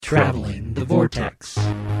Traveling the Vortex.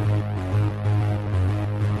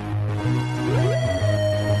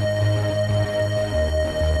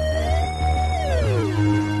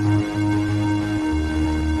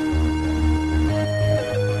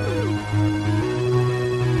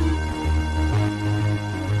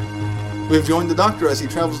 We've joined the Doctor as he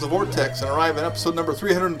travels the vortex and arrive at episode number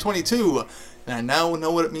 322. And I now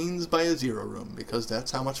know what it means by a zero room, because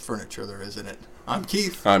that's how much furniture there is in it. I'm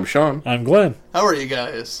Keith. I'm Sean. I'm Glenn. How are you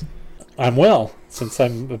guys? I'm well, since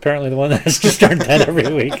I'm apparently the one that has to start that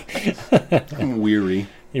every week. I'm weary.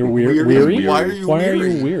 You're weary? Why are you Why weary? are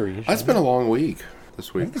you weary? It's been a long week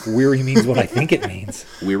this week. Weary means what I think it means.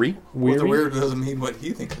 Weary? Well, the Weary? weird doesn't mean what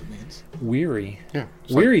he thinks it means. Weary. Yeah.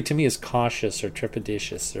 Weary to me is cautious or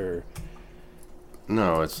trepidatious or...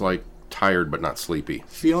 No, it's like tired but not sleepy.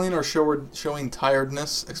 Feeling or showing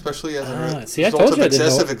tiredness, especially as a see, I result told of you I didn't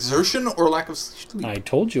excessive know- exertion or lack of sleep. I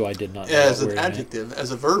told you I did not know As what an weary adjective,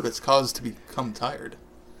 as a verb, it's caused to become tired.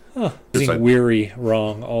 meant. Huh. It's Using like- weary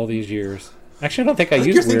wrong all these years. Actually, I don't think I I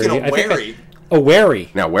think used you're thinking weary. of wary. Wary.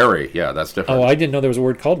 Now, wary, yeah, that's different. Oh, I didn't know there was a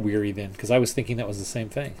word called weary then, because I was thinking that was the same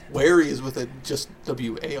thing. Wary is with a just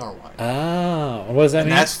W-A-R-Y. Ah, what does that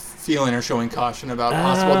And mean? that's feeling or showing caution about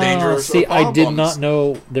possible dangers See, or problems. I did not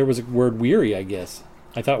know there was a word weary, I guess.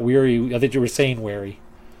 I thought weary, I thought you were saying wary.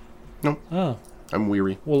 No. Oh, I'm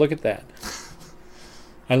weary. well, look at that.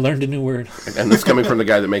 I learned a new word. And this coming from the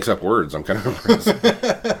guy that makes up words. I'm kind of impressed.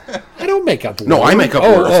 I don't make up words. No, I make up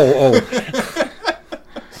words. Oh.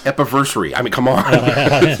 Epiversary. I mean, come on.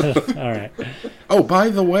 All right. Oh, by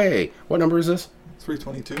the way, what number is this?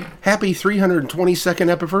 322. Happy 322nd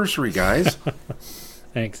Epiversary, guys.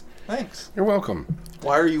 Thanks. Thanks. You're welcome.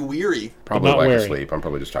 Why are you weary? Probably not lack of weary. sleep. I'm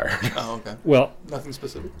probably just tired. Oh, okay. Well, Nothing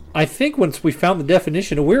specific. I think once we found the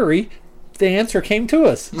definition of weary, the answer came to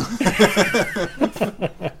us.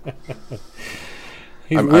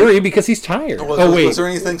 He's weary because he's tired. Was there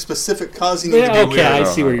anything specific causing you Yeah, to be okay, weary? I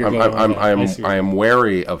see where you're going. I am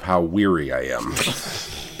wary of how weary I am.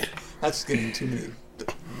 That's getting too many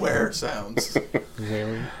where sounds.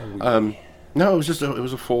 Weary or weary? No, it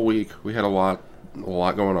was a full week. We had a lot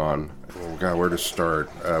going on. Oh God, where to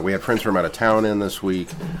start? We had friends from out of town in this week.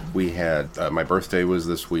 We had my birthday was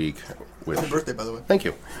this week. Happy birthday, by the way. Thank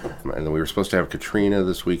you. And then we were supposed to have Katrina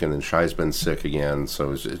this week, and then Shai's been sick again, so it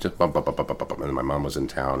was just bump, and then my mom was in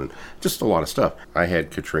town, and just a lot of stuff. I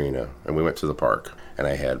had Katrina, and we went to the park, and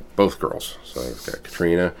I had both girls. So I've got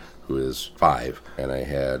Katrina, who is 5, and I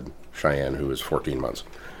had Cheyenne, who is 14 months.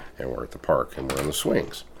 And we're at the park, and we're on the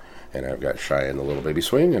swings. And I've got Cheyenne, the little baby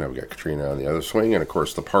swing, and I've got Katrina on the other swing. And, of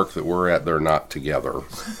course, the park that we're at, they're not together.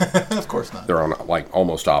 Of course not. They're on, like,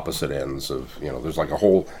 almost opposite ends of, there's like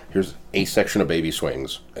here's a section of baby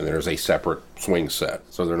swings, and there's a separate swing set.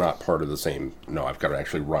 So they're not part of the same, I've got to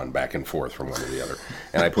actually run back and forth from one to the other.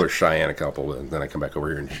 And I push Cheyenne a couple, and then I come back over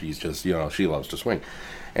here, and she's just, she loves to swing.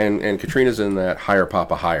 And Katrina's in that higher,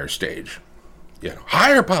 Papa, higher stage.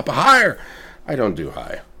 Higher, Papa, higher! I don't do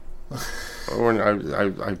high.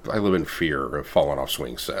 I live in fear of falling off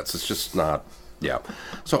swing sets. It's just not,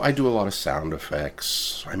 So I do a lot of sound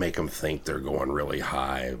effects. I make them think they're going really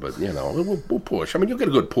high, but, we'll push. I mean, you'll get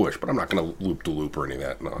a good push, but I'm not going to loop-de-loop or any of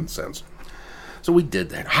that nonsense. So we did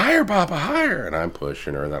that. Higher, Papa, higher! And I'm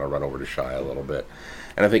pushing her, and then I'll run over to Shai a little bit.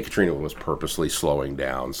 And I think Katrina was purposely slowing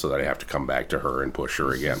down so that I have to come back to her and push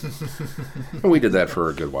her again. And we did that for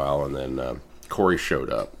a good while, and then Corey showed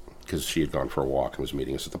up, because she had gone for a walk and was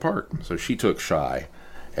meeting us at the park. So she took Shai,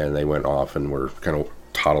 and they went off and were kind of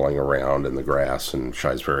toddling around in the grass, and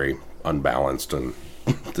Shai's very unbalanced, and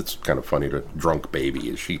it's kind of funny to drunk baby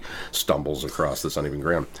as she stumbles across this uneven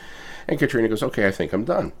ground. And Katrina goes, okay, I think I'm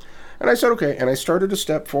done. And I said, okay, and I started to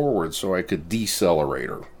step forward so I could decelerate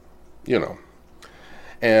her,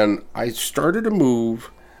 And I started to move.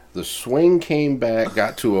 The swing came back,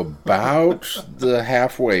 got to about the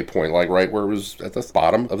halfway point, like right where it was at the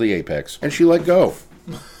bottom of the apex, and she let go.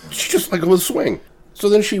 She just let go of the swing. So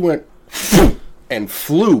then she went and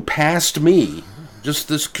flew past me, just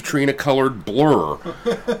this Katrina-colored blur.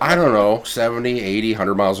 I don't know, 70, 80,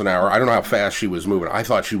 100 miles an hour. I don't know how fast she was moving. I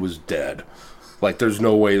thought she was dead. Like, there's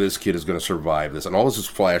no way this kid is going to survive this. And all this is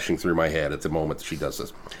flashing through my head at the moment that she does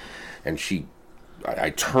this. And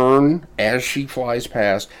I turn as she flies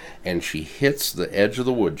past, and she hits the edge of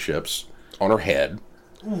the wood chips on her head,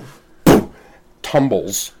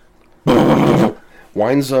 tumbles,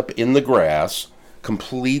 winds up in the grass,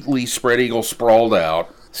 completely spread eagle sprawled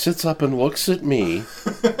out, sits up and looks at me.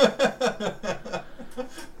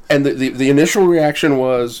 And the initial reaction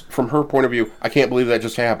was, from her point of view, I can't believe that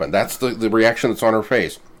just happened. That's the reaction that's on her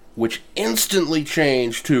face, which instantly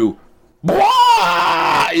changed to,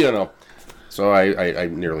 blah! So I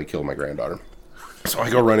nearly killed my granddaughter. So I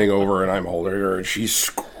go running over, and I'm holding her, and she's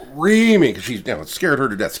screaming, because she's, it scared her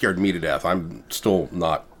to death, scared me to death. I'm still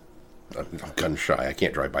not, I'm gun shy. I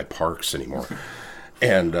can't drive by parks anymore.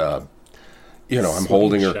 And, I'm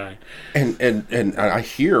holding her. Shy. And I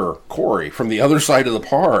hear Corey from the other side of the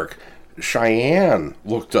park. Cheyenne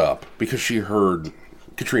looked up because she heard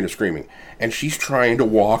Katrina screaming, and she's trying to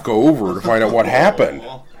walk over to find out what happened,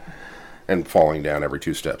 and falling down every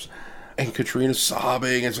 2 steps. And Katrina's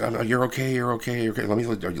sobbing, and saying, "You're okay, you're okay, you're okay. Let me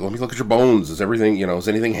look at your bones. Is everything, is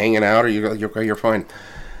anything hanging out? Are you okay? You're fine."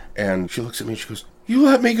 And she looks at me and she goes, "You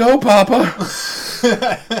let me go, Papa."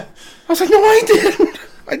 I was like, "No, I didn't.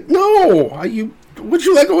 What'd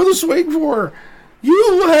you let go of the swing for?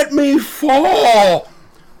 You let me fall."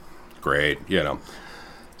 Great,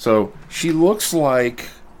 So she looks like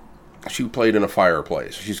she played in a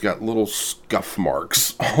fireplace. She's got little scuff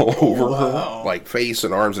marks all over her, like face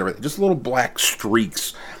and arms and everything. Just little black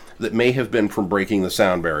streaks that may have been from breaking the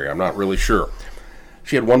sound barrier. I'm not really sure.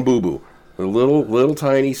 She had one boo-boo, a little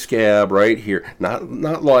tiny scab right here.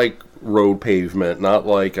 Not like road pavement, not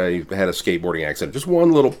like I had a skateboarding accident. Just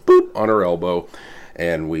one little boop on her elbow.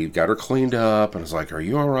 And we got her cleaned up, and I was like, "Are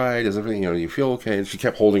you all right? Is everything, you feel okay?" And she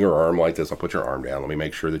kept holding her arm like this. "I'll put your arm down. Let me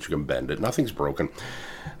make sure that you can bend it. Nothing's broken.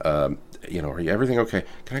 Are you everything okay?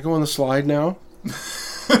 Can I go on the slide now?"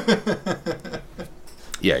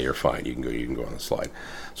 "Yeah, you're fine. You can go on the slide."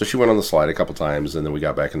 So she went on the slide a couple times, and then we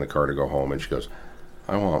got back in the car to go home, and she goes,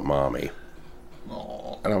 "I want Mommy."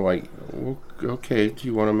 Aww. And I'm like, "Okay, do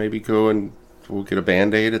you want to maybe go and we'll get a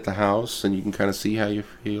Band-Aid at the house, and you can kind of see how you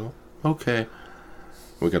feel?" "Okay."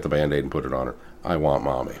 We got the Band-Aid and put it on her. "I want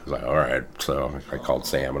Mommy." I was like, "All right." So I called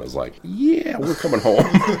Sam, and I was like, "Yeah, we're coming home."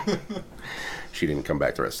 She didn't come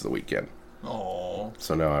back the rest of the weekend. Oh.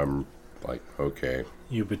 So now I'm like, okay.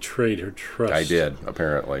 You betrayed her trust. I did,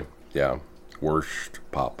 apparently. Yeah. Worst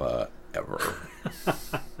papa ever.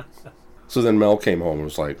 So then Mel came home and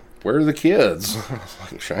was like, "Where are the kids?" I was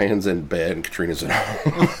like, "Cheyenne's in bed and Katrina's at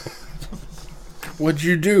home." "What'd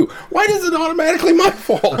you do?" "Why is it automatically my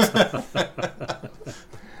fault?"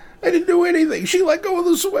 "I didn't do anything. She let go of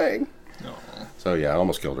the swing." No. So yeah, I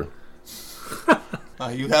almost killed her.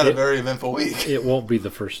 You had a very eventful week. It won't be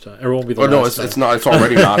the first time. Or it won't be the Oh last no, time. it's not. It's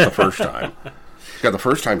already not the first time. Yeah, the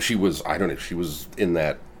first time she was, I don't know, she was in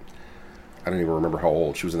that, I don't even remember how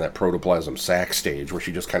old. She was in that protoplasm sac stage where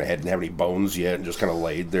she just kind of hadn't have any bones yet and just kind of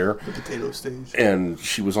laid there. The potato stage. And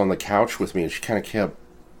she was on the couch with me, and she kind of kept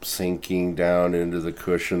sinking down into the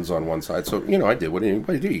cushions on one side. So, I did what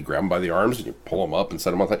anybody do. You grab them by the arms and you pull them up and set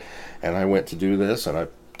them up. And I went to do this, and I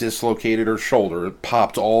dislocated her shoulder. It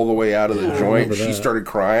popped all the way out of the joint. She started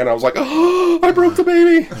crying. I was like, "Oh, I broke the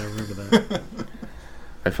baby." I remember that.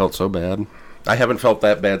 I felt so bad. I haven't felt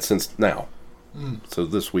that bad since now. So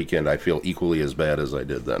this weekend I feel equally as bad as I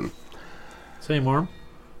did then. Same arm.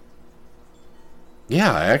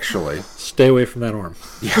 Yeah, actually. Stay away from that arm.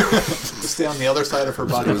 Stay on the other side of her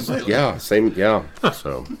body. Yeah, same. Yeah.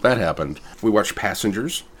 So that happened. We watched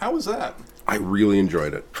Passengers. How was that? I really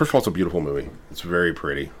enjoyed it. First of all, it's a beautiful movie. It's very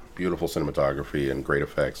pretty. Beautiful cinematography and great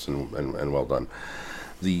effects and well done.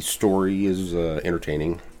 The story is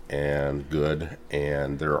entertaining and good,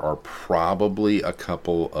 and there are probably a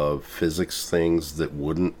couple of physics things that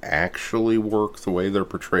wouldn't actually work the way they're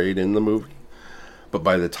portrayed in the movie. But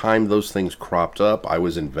by the time those things cropped up, I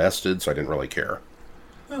was invested, so I didn't really care.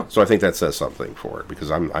 Oh. So I think that says something for it,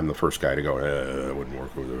 because I'm the first guy to go, "It wouldn't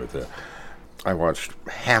work with it." I watched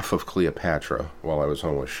half of Cleopatra while I was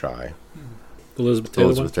home with Shy. The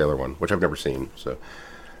Elizabeth Taylor one, which I've never seen. So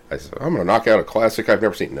I said, "I'm going to knock out a classic I've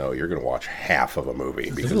never seen." "No, you're going to watch half of a movie."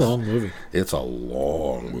 It's a long movie. It's a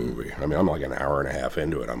long movie. I mean, I'm like an hour and a half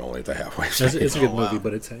into it. I'm only at the halfway stage. It's a good movie,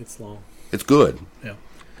 but it's long. It's good. Yeah.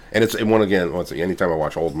 And anytime I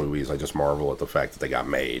watch old movies, I just marvel at the fact that they got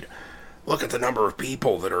made. Look at the number of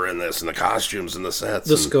people that are in this, and the costumes and the sets.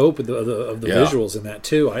 The scope of the visuals in that,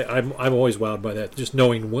 too. I'm always wowed by that, just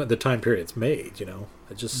knowing what the time period it's made,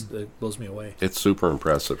 It blows me away. It's super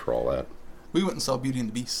impressive for all that. We went and saw Beauty and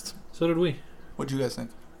the Beast. So did we. What'd you guys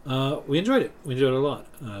think? We enjoyed it. We enjoyed it a lot.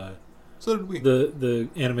 So did we. The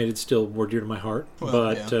animated still more dear to my heart,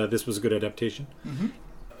 but this was a good adaptation. Mm-hmm.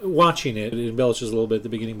 Watching it embellishes a little bit at the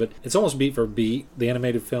beginning, but it's almost beat for beat, the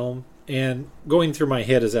animated film. And going through my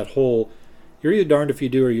head as that whole, you're either darned if you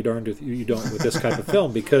do or you're darned if you don't with this type of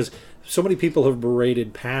film, because so many people have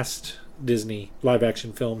berated past Disney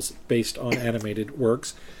live-action films based on animated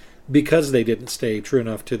works because they didn't stay true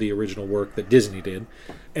enough to the original work that Disney did.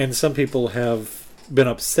 And some people have been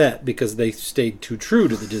upset because they stayed too true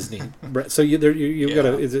to the Disney. So you've got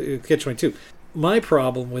to, it's a catch-22. my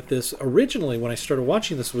problem with this originally when I started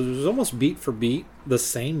watching this was it was almost beat for beat the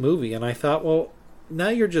same movie, and I thought, well, now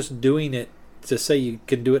you're just doing it to say you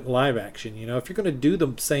can do it in live action. You know, if you're going to do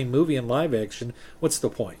the same movie in live action, what's the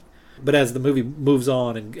point? But as the movie moves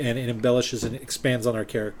on and embellishes and expands on our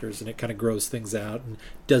characters and it kind of grows things out and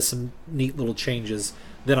does some neat little changes,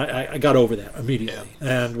 then I got over that immediately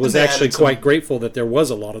and was And they actually added some- quite grateful that there was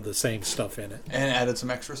a lot of the same stuff in it. And added some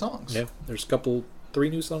extra songs. Yeah, there's a 3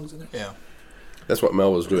 new songs in there. Yeah. That's what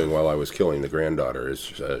Mel was doing while I was killing the granddaughter. Is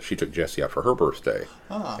she took Jessie out for her birthday,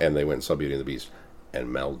 and they went and saw Beauty and the Beast,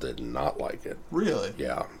 and Mel did not like it. Really?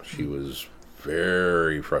 Yeah, she was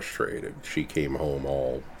very frustrated. She came home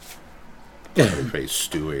all her face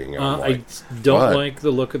stewing. And I'm I like, don't "What?" like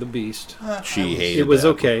the look of the Beast. She hated It was that.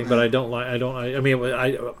 okay, but I mean,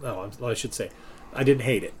 I should say, I didn't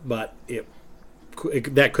hate it, but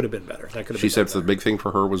that could have been better. That could have. She been said better. the big thing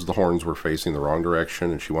for her was the horns were facing the wrong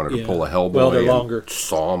direction, and she wanted to Yeah. pull a Hellboy Well, they're and longer.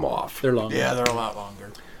 saw them off. They're longer. Yeah, they're a lot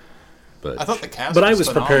longer. But I thought the cast But I was was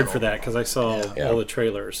prepared phenomenal. for that because I saw Yeah. all the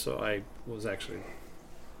trailers, so I was actually.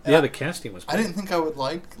 Yeah. The casting was. I didn't think I would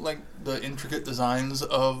like the intricate designs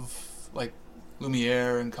of like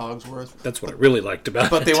Lumiere and Cogsworth, That's what I really liked about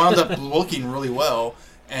but it. they wound up looking really well.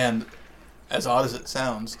 And as odd as it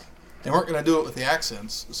sounds, they weren't going to do it with the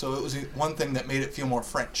accents, so it was one thing that made it feel more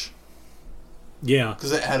French Yeah,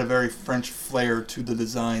 because it had a very French flair to the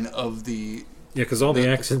design of the, yeah, because all the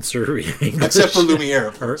accents are English. except for Lumiere,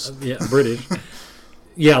 of Or, course. yeah, British.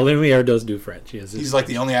 Yeah, Lumiere does do French. Yes, He's like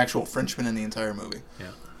the only actual Frenchman in the entire movie. yeah.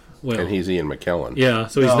 Well, and he's Ian McKellen. yeah,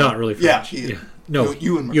 so he's No, not really yeah, French. he is. No,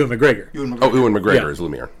 Ewan McGregor. Ewan Oh, McGregor. Ewan McGregor Yeah. is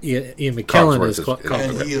Lumiere. Ian McKellen Cogsworth is is-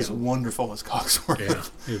 And he yeah. is wonderful as Cogsworth.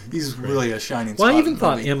 Yeah. He's really a shining Well, spot. I even in the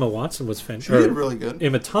thought movie. Emma Watson was She fantastic. did really good.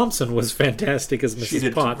 Emma Thompson was fantastic as Mrs. She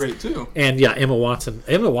did Potts. great too. And yeah, Emma Watson.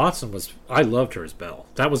 Emma Watson was. I loved her as Belle.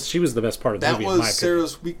 She was the best part of the That movie. in my was opinion.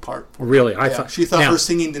 Sarah's weak part. Really, I Yeah, thought she thought now, her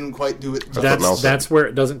singing didn't quite do it. what Mel That's said. that's where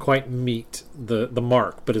it doesn't quite meet the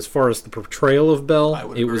mark. But as far as the portrayal of Belle, I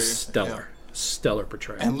would it agree, was stellar. Stellar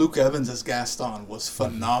portrayal. And Luke Evans as Gaston was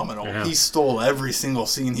phenomenal. Yeah. He stole every single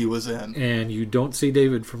scene he was in. And you don't see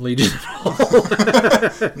David from Legion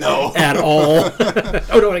at No. all. At all.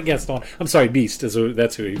 Oh no, I guessed on. I'm sorry, Beast. That's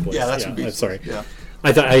who he plays. Yeah, that's who Beast I'm sorry. is, yeah.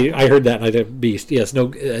 I thought I heard that and I thought Beast. Yes, no.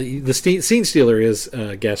 The scene stealer is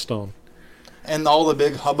Gaston. And all the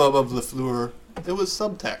big hubbub of LeFleur, it was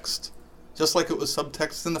subtext. Just like it was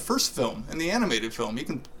subtext in the first film, in the animated film. You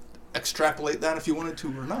can extrapolate that if you wanted to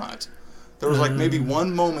or not. There was like maybe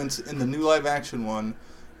one moment in the new live action one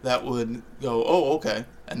that would go, oh, okay,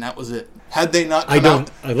 and that was it. Had they not come out,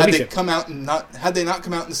 had they not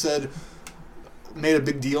come out and said, made a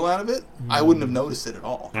big deal out of it, I wouldn't have noticed it at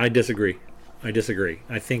all. I disagree. I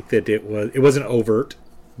think that it wasn't overt,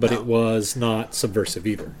 but No. it was not subversive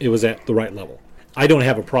either. It was at the right level. I don't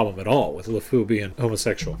have a problem at all with LeFou being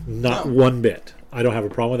homosexual. Not No. one bit. I don't have a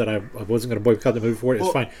problem with that. I wasn't going to boycott the movie for it. It's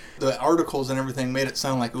Well, fine. The articles and everything made it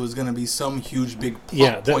sound like it was going to be some huge big plot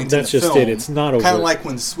Yeah, point that's in the just film. it. It's not Kind overt. of like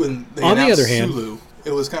when they On the announced other hand- Sulu.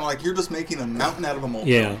 It was kind of like you're just making a mountain out of a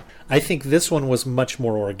molehill. Yeah, I think this one was much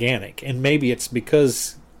more organic, and maybe it's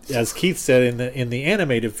because, as Keith said in the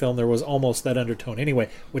animated film, there was almost that undertone anyway,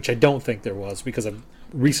 which I don't think there was because I've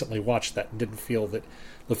recently watched that and didn't feel that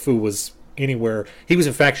LeFou was anywhere. He was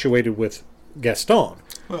infatuated with Gaston,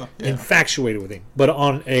 Well, yeah. infatuated with him, but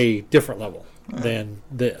on a different level than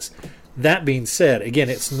this. That being said, again,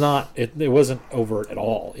 it's not. It wasn't overt at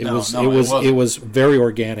all. It No, was. no, it it was. wasn't. It was very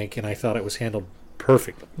organic, and I thought it was handled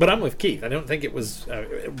perfectly. But I'm with Keith. I don't think it was.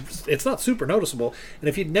 It's not super noticeable. And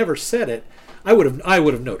if you'd never said it, I would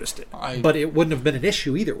have noticed it. But it wouldn't have been an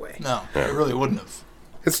issue either way. No, it really wouldn't have.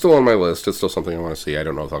 It's still on my list. It's still something I want to see. I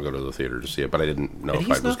don't know if I'll go to the theater to see it, but I didn't know And if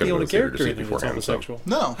he's I was not going the to go to only the theater to character see in it it that's beforehand. So. homosexual.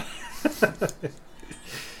 No.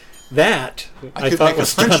 That I could thought make a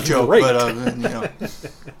was French done joke, great. but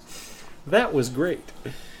That was great.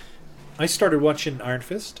 I started watching Iron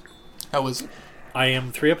Fist. that was I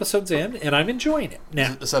am 3 episodes in, and I'm enjoying it.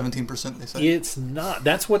 Now, the 17% they said. it's not.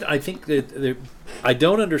 That's what I think that I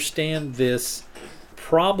don't understand this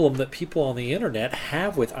problem that people on the internet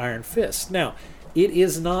have with Iron Fist. Now, it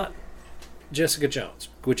is not Jessica Jones,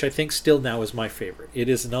 which I think still now is my favorite. It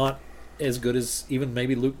is not as good as even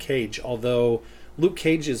maybe Luke Cage, although Luke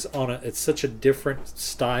Cage is it's such a different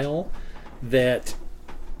style that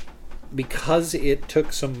because it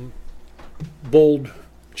took some bold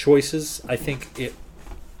choices, I think it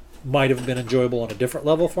might have been enjoyable on a different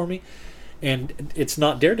level for me. And it's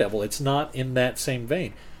not Daredevil. It's not in that same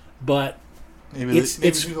vein. But maybe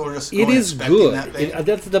people are just going it is expecting good. that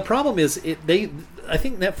vein. The problem is I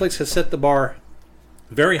think Netflix has set the bar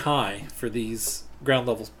very high for these ground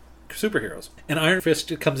level superheroes. And Iron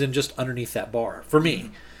Fist comes in just underneath that bar, for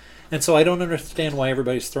me. And so I don't understand why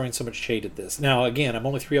everybody's throwing so much shade at this. Now, again, I'm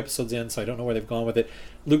only 3 episodes in, so I don't know where they've gone with it.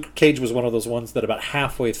 Luke Cage was one of those ones that about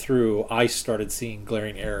halfway through, I started seeing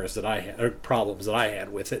glaring errors that I had, or problems that I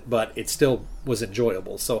had with it, but it still was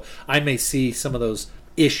enjoyable. So I may see some of those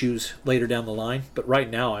issues later down the line, but right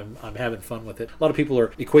now I'm having fun with it. A lot of people are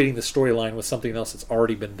equating the storyline with something else that's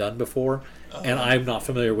already been done before, and I'm not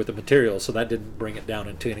familiar with the material, so that didn't bring it down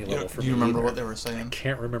into any level for me. Do you remember either. what they were saying? I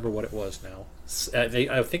can't remember what it was now.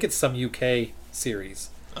 I think it's some UK series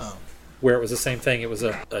where it was the same thing. It was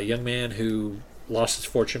a young man who lost his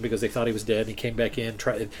fortune because they thought he was dead, and he came back in,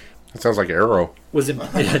 It sounds like Arrow. was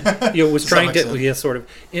trying to sort of,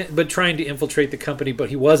 but trying to infiltrate the company, but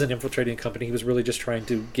he wasn't infiltrating the company. He was really just trying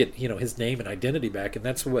to get his name and identity back, and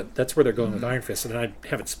that's where they're going with Iron Fist. And I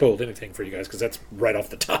haven't spoiled anything for you guys because that's right off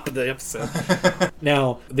the top of the episode.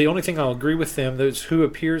 Now, the only thing I'll agree with them, those who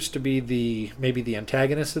appears to be maybe the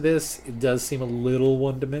antagonist of this, it does seem a little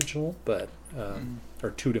one-dimensional, but or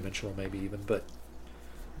two-dimensional maybe even, but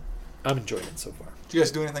I'm enjoying it so far. Did you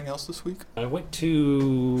guys do anything else this week? I went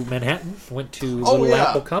to Manhattan. Went to Little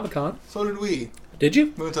Apple Comic Con. So did we. Did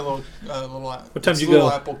you? We went to Little What time did you Little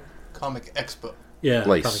go? Apple Comic Expo. Yeah,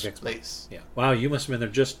 Lace. Comic Expo. Lace. Yeah. Wow, you must have been there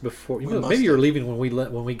just before. We Maybe must you were have. leaving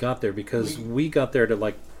when we got there because we got there to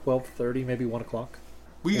like 12:30, maybe 1 o'clock.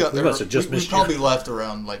 We got We there. must have just we missed you. probably left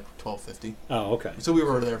around like 12:50. Oh, okay. So we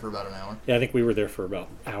were there for about an hour. Yeah, I think we were there for about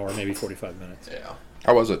an hour, maybe 45 minutes. Yeah.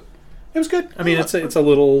 How was it? It was good. I mean, it's a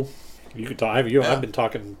little. You could talk. Yeah. I've been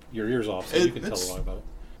talking your ears off, so you can tell a lot about it.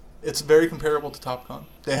 It's very comparable to TopCon.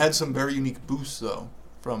 They had some very unique booths though,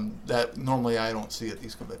 from that normally I don't see at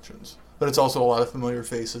these conventions. But it's also a lot of familiar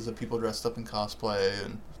faces of people dressed up in cosplay,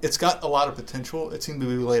 and it's got a lot of potential. It seemed to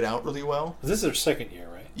be laid out really well. This is their second year,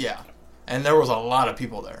 right? Yeah. And there was a lot of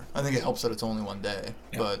people there. I think it helps that it's only one day.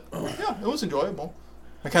 Yeah. But yeah, it was enjoyable.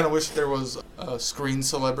 I kind of wish there was a screen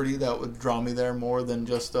celebrity that would draw me there more than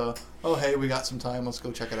just, oh, hey, we got some time, let's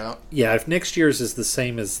go check it out. Yeah, if next year's is the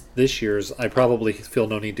same as this year's, I probably feel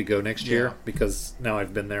no need to go next year Yeah. because now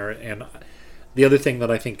I've been there. And the other thing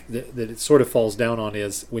that I think that it sort of falls down on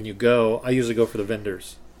is when you go, I usually go for the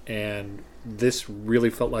vendors. And this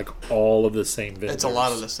really felt like all of the same vendors. It's a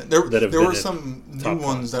lot of the same. There that have were been at some new Top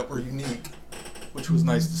ones that were unique, which was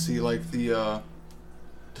nice to see, like the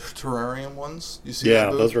terrarium ones. You see Yeah,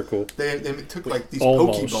 that booth? those were cool. They took like these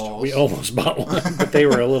Almost. Pokeballs. We almost bought one, but they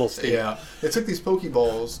were a little steep. Yeah, they took these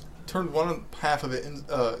Pokeballs, turned one half of it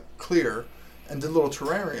clear, and did little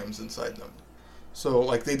terrariums inside them. So,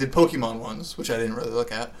 like, they did Pokemon ones, which I didn't really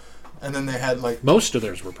look at, and then they had like Most of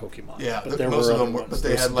theirs were Pokemon. Yeah, but there most were of other them were- ones. but they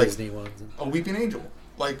There's had, some like- Disney ones. a Weeping Angel,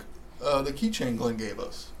 like the keychain Glenn gave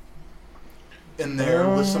us. In there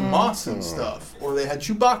with some moss and stuff, or they had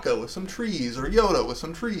Chewbacca with some trees, or Yoda with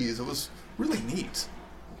some trees. It was really neat.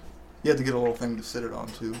 You had to get a little thing to sit it on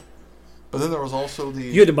too. But then there was also the.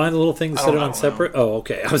 You had to buy the little thing to I sit don't- it I on don't know. separate? Oh,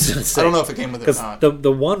 okay. I was going to say. I don't know if it came with it or Because not.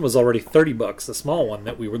 the one was already $30, the small one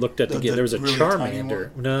that we were looked at to The- get. the There was a really tiny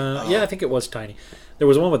Charmander. one? No, Oh. yeah, I think it was tiny. There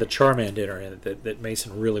was one with a Charmander in it that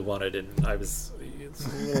Mason really wanted, and it's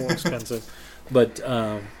a little expensive. But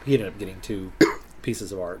he ended up getting 2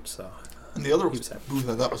 pieces of art. So And the other He was happy. booth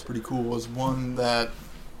I thought was pretty cool was one that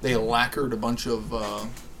they lacquered a bunch of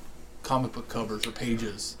comic book covers or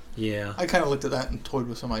pages. yeah, I kind of looked at that and toyed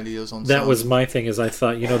with some ideas on that some. was my thing. Is I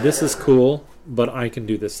thought, this is cool, but I can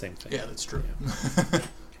do this same thing. Yeah, that's true.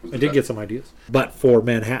 I did get some ideas, but for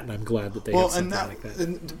Manhattan, I'm glad that they Well, had something and that, like that.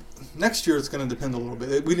 and next year it's going to depend a little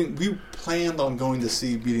bit. We planned on going to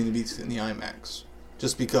see Beauty and the Beast in the IMAX,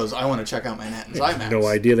 just because I want to check out Manhattan's I had IMAX. no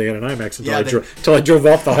idea they had an IMAX until, Yeah, until I drove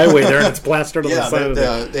off the highway there and it's plastered on Yeah, the side of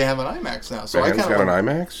the they have an IMAX now, so I Manhattan's kind got of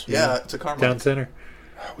an IMAX? Yeah, it's a Carmine. town center.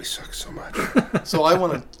 Oh, we suck so much. So I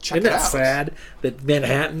want to check Isn't it that out. sad that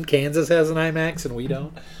Manhattan, Kansas has an IMAX and we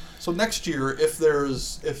don't? So next year, if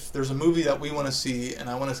there's a movie that we want to see, and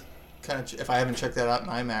I want to kind of, if I haven't checked that out in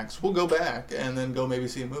IMAX, we'll go back and then go maybe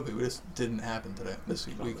see a movie. We just didn't happen today this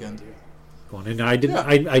weekend. And I didn't.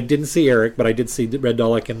 Yeah. I didn't see Eric, but I did see Red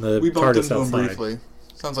Dalek in the We bumped TARDIS into him outside. briefly.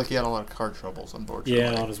 Sounds like he had a lot of car troubles, unfortunately.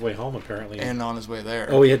 Yeah, on his way home apparently. And on his way there.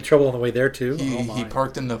 Oh, he had trouble on the way there too. He, Oh my. he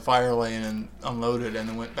parked in the fire lane and unloaded, and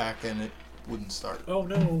then went back, and it wouldn't start. Oh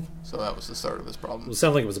no! So that was the start of his problem. It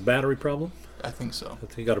sounded like it was a battery problem. I think so.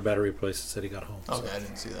 He got a battery replaced and said he got home. so. Okay, I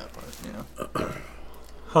didn't see that part. Yeah.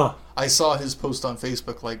 Huh? I saw his post on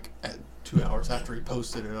Facebook like at 2 hours after he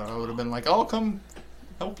posted it. I would have been like, "I'll come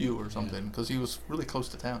help you" or something, because he was really close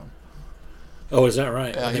to town. Oh, is that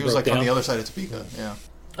right? Yeah, When they he was broke like on down? the other side of Topeka. Yeah.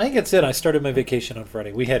 I think that's it. I started my vacation on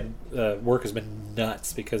Friday. We had work has been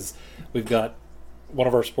nuts because we've got one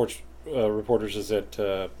of our sports reporters is at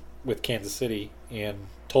with Kansas City and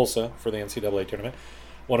Tulsa for the NCAA tournament.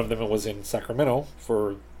 One of them was in Sacramento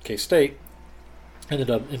for K-State, and in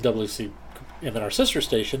WC. And then our sister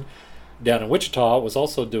station down in Wichita was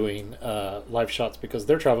also doing live shots because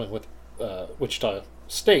they're traveling with Wichita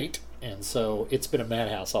State, and so it's been a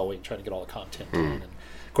madhouse all week trying to get all the content in. And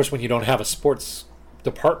of course, when you don't have a sports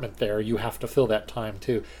department there, you have to fill that time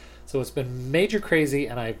too. So it's been major crazy,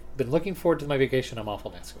 and I've been looking forward to my vacation. I'm off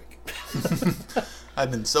all next week. I've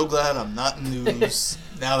been so glad I'm not in news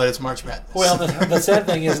now that it's March Madness. Well, the sad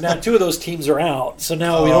thing is now 2 of those teams are out, so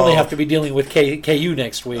now we only have to be dealing with KU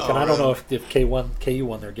next week. And I don't know if KU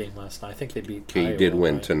won their game last night. I think they beat KU Iowa, did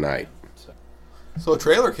win right? tonight. So a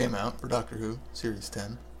trailer came out for Doctor Who Series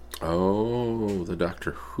 10. Oh, the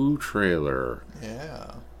Doctor Who trailer.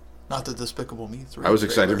 Yeah. Not the Despicable Me 3. I was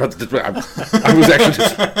excited trailer. about the. I was actually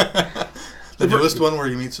just. The newest one where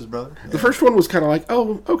he meets his brother? The first one was kind of like,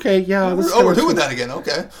 oh, okay, yeah. We're doing that again,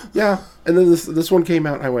 okay. Yeah, and then this one came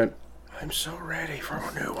out, and I went, I'm so ready for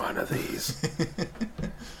a new one of these.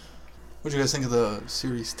 What'd you guys think of the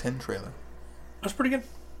Series 10 trailer? That's pretty good.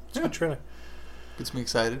 It's a good trailer. Gets me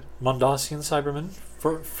excited. Mondasian Cyberman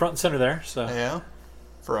front and center there. So Yeah.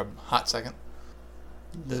 For a hot second.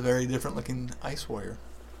 The very different looking Ice Warrior.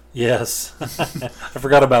 yes, I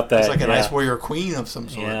forgot about that. It's like an yeah. Ice Warrior queen of some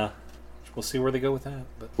sort. Yeah, we'll see where they go with that.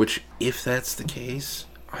 But Which, if that's the case,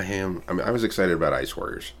 I was excited about Ice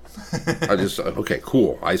Warriors. I just, okay,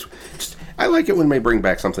 cool. I like it when they bring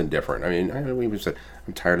back something different. I mean, we said,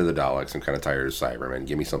 I'm tired of the Daleks. I'm kind of tired of Cybermen.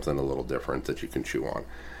 Give me something a little different that you can chew on.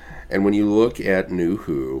 And when you look at New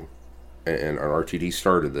Who, and our RTD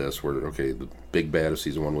started this, where, okay, the big bad of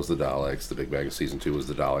season 1 was the Daleks, the big bad of season 2 was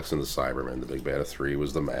the Daleks and the Cybermen, the big bad of 3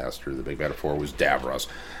 was the Master, the big bad of 4 was Davros.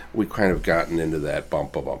 We kind of gotten into that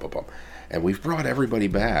bump. And we've brought everybody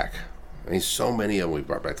back. I mean, so many of them. We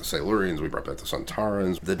brought back the Silurians, we brought back the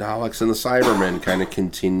Sontarans. The Daleks and the Cybermen kind of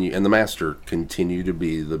continue, and the Master continue to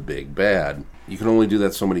be the big bad. You can only do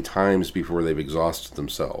that so many times before they've exhausted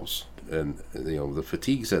themselves. And, the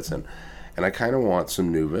fatigue sets in. And I kind of want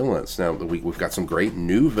some new villains. Now, we've got some great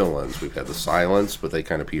new villains. We've had the Silence, but they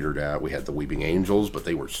kind of petered out. We had the Weeping Angels, but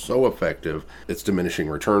they were so effective. It's diminishing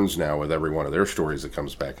returns now with every one of their stories that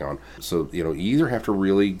comes back on. So, you either have to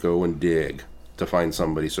really go and dig to find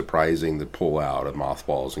somebody surprising to pull out of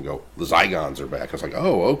mothballs and go, the Zygons are back. It's like,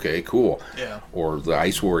 oh, okay, cool. Yeah. Or the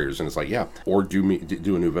Ice Warriors, and it's like, yeah. Or do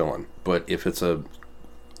a new villain. But if it's a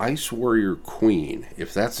Ice Warrior Queen,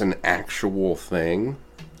 if that's an actual thing,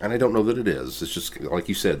 and I don't know that it is. It's just like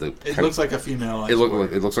you said. It looks like a female Ice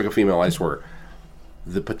Warrior. It looks like a female Ice Warrior.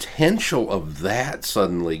 The potential of that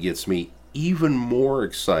suddenly gets me even more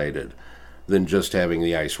excited than just having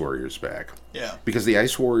the Ice Warriors back. Yeah. Because the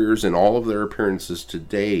Ice Warriors, in all of their appearances to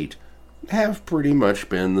date, have pretty much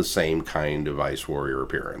been the same kind of Ice Warrior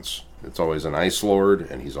appearance. It's always an Ice Lord,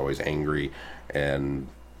 and he's always angry and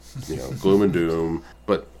gloom and doom.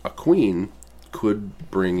 But a queen could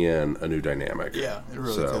bring in a new dynamic. Yeah, it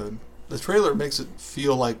really could. The trailer makes it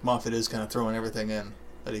feel like Moffat is kind of throwing everything in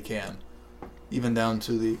that he can. Even down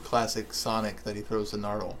to the classic Sonic that he throws to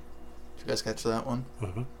Nardole. Did you guys catch that one?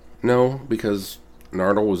 Mm-hmm. No, because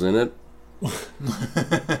Nardole was in it.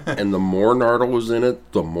 And the more Nardole was in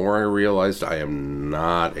it, the more I realized I am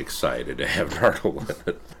not excited to have Nardole in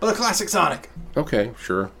it. But a classic Sonic. Okay,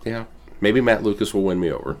 sure, yeah. Maybe Matt Lucas will win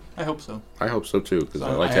me over. I hope so. I hope so too, because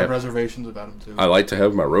I have reservations about him too. I like to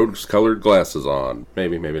have my rose-colored glasses on.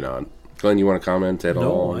 Maybe not. Glenn, you want to comment at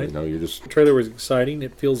all? You're just. The trailer was exciting.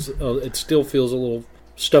 It still feels a little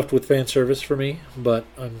stuffed with fan service for me, but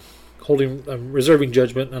I'm reserving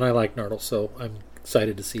judgment, and I like Nardole, so I'm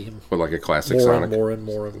excited to see him. But like a classic more Sonic. And more and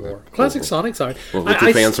more and more. Classic Sonic. Sorry. Well, we'll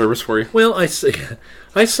do fan service for you. Well, I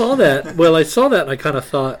saw that. Well, I saw that, and I kind of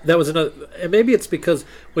thought that was another. And maybe it's because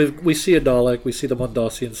we see a Dalek, we see the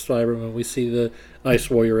Mondasian Cyberman, we see the Ice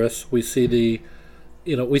Warrioress, we see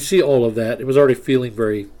we see all of that. It was already feeling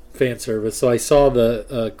very fan service. So I saw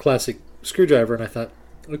the classic Screwdriver, and I thought,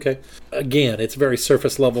 okay, again, it's very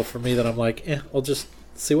surface level for me. That I'm like, I'll just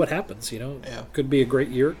see what happens. Yeah. Could be a great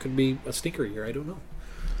year, it could be a stinker year. I don't know.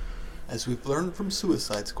 As we've learned from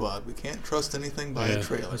Suicide Squad, we can't trust anything by a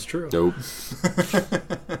trailer. That's true. Nope.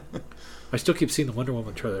 I still keep seeing the Wonder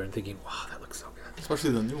Woman trailer and thinking, wow, that looks so good.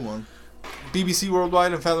 Especially the new one. BBC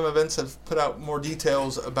Worldwide and Fathom Events have put out more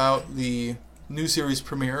details about the new series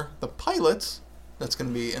premiere, the pilot, that's going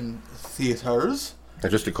to be in theaters.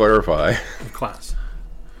 And just to clarify, Class.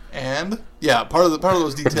 And part of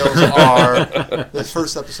those details are the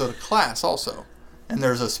first episode of Class also. And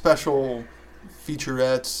there's a special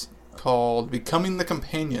featurette called Becoming the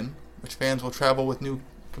Companion, which fans will travel with new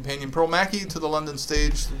companion Pearl Mackie to the London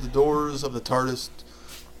stage through the doors of the TARDIS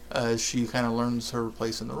as she kind of learns her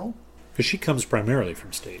place in the role. Because she comes primarily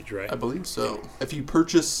from stage, right? I believe so. If you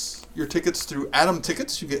purchase your tickets through Atom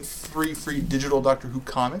Tickets, you get 3 free digital Doctor Who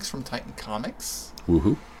comics from Titan Comics.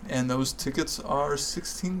 Woohoo. And those tickets are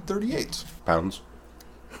 $16.38. Pounds?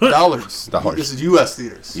 Dollars. Dollars. This is U.S.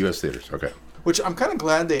 theaters. U.S. theaters, okay. Which I'm kind of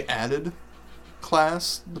glad they added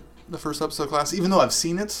Class, the first episode of Class. Even though I've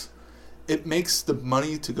seen it, it makes the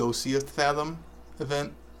money to go see a Fathom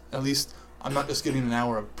event, at least I'm not just getting an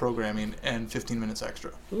hour of programming and 15 minutes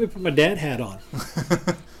extra. Let me put my dad hat on.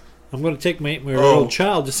 I'm going to take my 8-year-old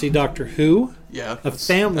child to see Doctor Who. Yeah, a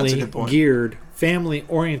family-geared,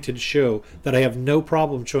 family-oriented show that I have no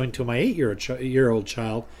problem showing to my 8-year-old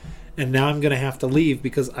child. And now I'm going to have to leave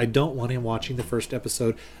because I don't want him watching the first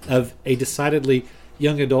episode of a decidedly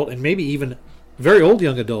young adult and maybe even very old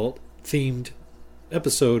young adult themed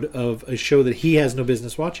episode of a show that he has no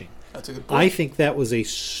business watching. That's a good point. I think that was a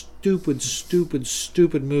stupid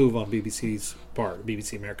move on BBC's part,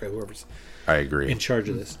 BBC America, whoever's I agree. in charge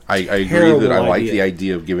of this. I agree Terrible that I like idea. the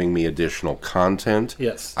idea of giving me additional content.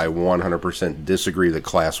 Yes. I 100% disagree that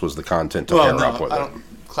Class was the content to pair up with it.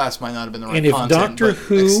 Class might not have been the right And if content, Doctor but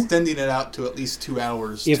Who- extending it out to at least 2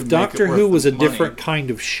 hours If to Doctor make it Who worth was a the money. different kind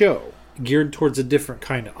of show, geared towards a different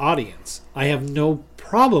kind of audience, I have no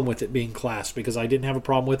problem with it being Class because I didn't have a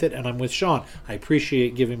problem with it, and I'm with Sean. I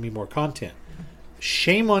appreciate giving me more content.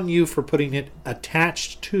 Shame on you for putting it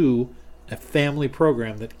attached to a family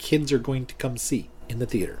program that kids are going to come see in the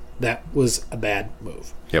theater. That was a bad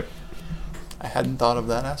move. Yep. I hadn't thought of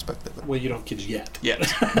that aspect of it. Well, you don't have kids yet.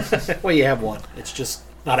 Yet. Well, you have one. It's just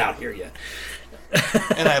not out here yet.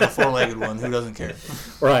 And I have a 4-legged one. Who doesn't care?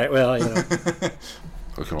 Right, well, you know.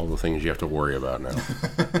 Look at all the things you have to worry about now.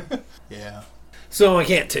 Yeah. So I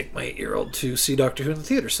can't take my 8-year-old to see Doctor Who in the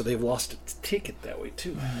theater, so they've lost a ticket that way,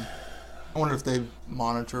 too. I wonder if they've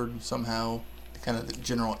monitored somehow kind of the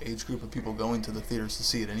general age group of people going to the theaters to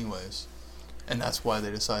see it anyways. And that's why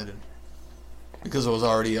they decided. Because it was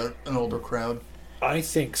already an older crowd. I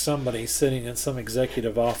think somebody sitting in some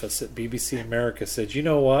executive office at BBC America said, you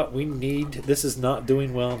know what, this is not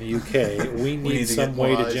doing well in the UK. We need need to some get more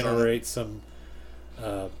way eyes to on generate some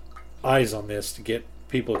eyes on this to get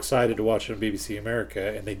people excited to watch it on BBC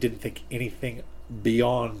America, and they didn't think anything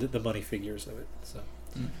beyond the money figures of it. So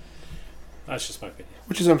that's just my opinion.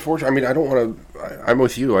 Which is unfortunate. I mean, I don't want to... I'm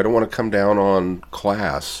with you. I don't want to come down on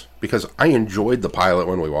Class because I enjoyed the pilot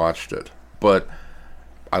when we watched it. But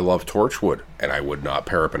I love Torchwood, and I would not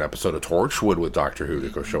pair up an episode of Torchwood with Doctor Who to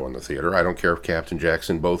go show in the theater. I don't care if Captain Jack's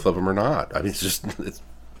in both of them or not. I mean,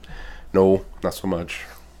 no, not so much.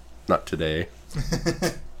 Not today.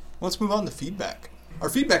 Let's move on to feedback. Our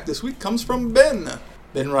feedback this week comes from Ben.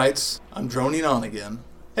 Ben writes, I'm droning on again.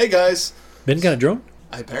 Hey guys. Ben got a drone?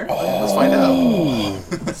 Apparently. Let's find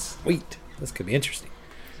out. Sweet. This could be interesting.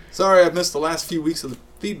 Sorry I've missed the last few weeks of the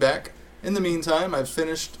feedback. In the meantime, I've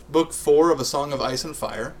finished book 4 of A Song of Ice and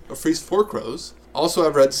Fire, A Feast for Crows. Also,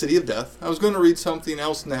 I've read City of Death. I was going to read something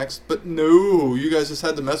else next, but no, you guys just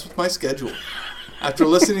had to mess with my schedule. After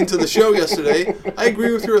listening to the show yesterday, I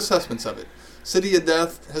agree with your assessments of it. City of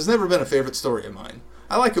Death has never been a favorite story of mine.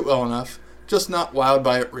 I like it well enough, just not wowed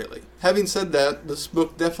by it really. Having said that, this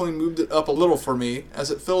book definitely moved it up a little for me,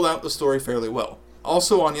 as it filled out the story fairly well.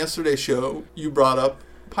 Also, on yesterday's show, you brought up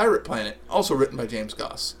Pirate Planet, also written by James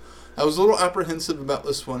Goss. I was a little apprehensive about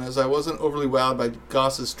this one, as I wasn't overly wowed by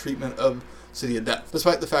Goss's treatment of City of Death,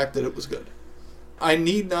 despite the fact that it was good. I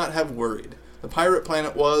need not have worried. The Pirate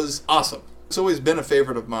Planet was awesome. It's always been a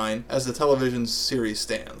favorite of mine as the television series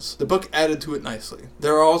stands. The book added to it nicely.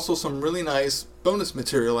 There are also some really nice bonus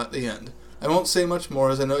material at the end. I won't say much more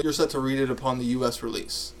as I know you're set to read it upon the US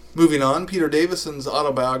release. Moving on, Peter Davison's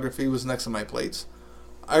autobiography was next on my plate.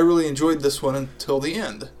 I really enjoyed this one until the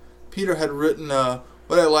end. Peter had written a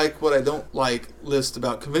what I like, what I don't like list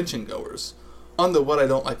about convention goers. On the what I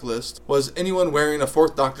don't like list was anyone wearing a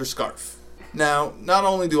Fourth Doctor scarf. Now, not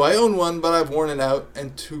only do I own one, but I've worn it out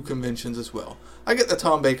and 2 conventions as well. I get that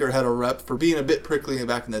Tom Baker had a rep for being a bit prickly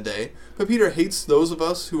back in the day, but Peter hates those of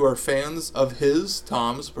us who are fans of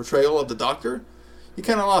Tom's portrayal of the Doctor. He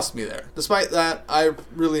kind of lost me there. Despite that, I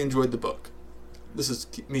really enjoyed the book. This is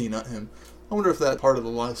me, not him. I wonder if that part of the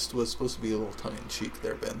list was supposed to be a little tongue-in-cheek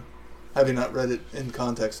there, Ben. Having not read it in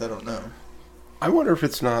context, I don't know. I wonder if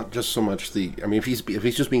it's not just so much if he's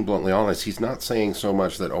just being bluntly honest, he's not saying so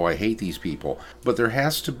much that, I hate these people. But there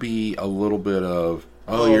has to be a little bit of,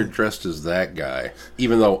 you're dressed as that guy.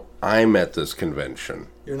 Even though I'm at this convention.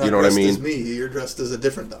 You're not you know what I dressed mean? as me, you're dressed as a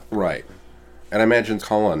different Doctor. Right. And I imagine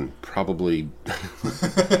Colin probably...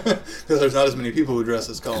 Because there's not as many people who dress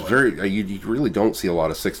as Colin. You really don't see a lot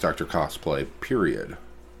of Sixth Doctor cosplay, period.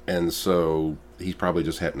 And so he probably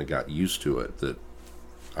just hadn't got used to it, that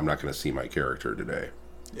I'm not going to see my character today.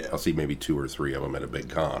 Yeah. I'll see maybe 2 or 3 of them at a big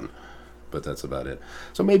con, but that's about it.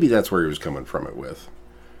 So maybe that's where he was coming from it with.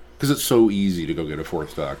 Because it's so easy to go get a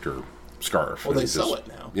Fourth Doctor scarf. Well, and they sell it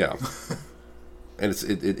now. Yeah. And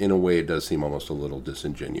it in a way, it does seem almost a little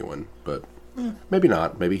disingenuous, but maybe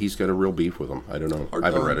not. Maybe he's got a real beef with them. I don't know. I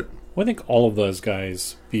haven't read it. Well, I think all of those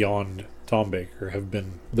guys beyond Tom Baker have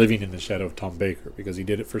been living in the shadow of Tom Baker because he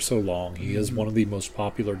did it for so long. He is one of the most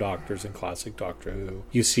popular doctors in classic Doctor Who.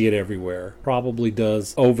 You see it everywhere. Probably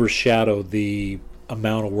does overshadow the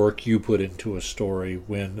amount of work you put into a story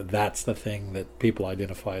when that's the thing that people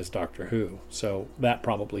identify as Doctor Who. So that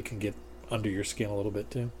probably can get under your skin a little bit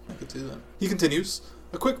too. I could do that. He continues,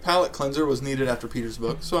 a quick palate cleanser was needed after Peter's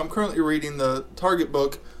book, so I'm currently reading the Target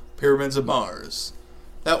book, Pyramids of Mars.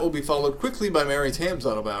 That will be followed quickly by Mary Tamm's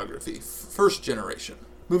autobiography, First Generation.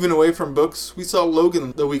 Moving away from books, we saw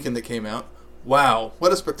Logan the weekend that came out. Wow,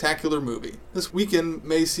 what a spectacular movie. This weekend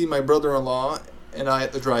may see my brother-in-law and I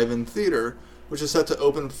at the drive-in theater, which is set to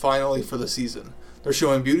open finally for the season. They're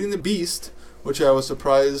showing Beauty and the Beast, which I was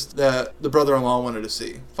surprised that the brother-in-law wanted to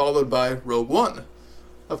see, followed by Rogue One.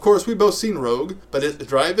 Of course, we both seen Rogue, but at the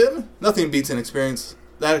drive-in, nothing beats that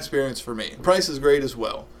experience for me. The price is great as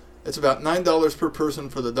well. It's about $9 per person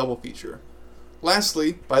for the double feature.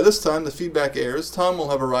 Lastly, by this time the feedback airs, Tom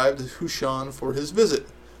will have arrived at Hushan for his visit.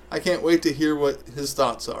 I can't wait to hear what his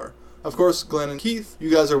thoughts are. Of course, Glenn and Keith,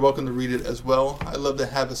 you guys are welcome to read it as well. I'd love to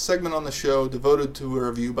have a segment on the show devoted to a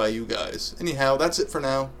review by you guys. Anyhow, that's it for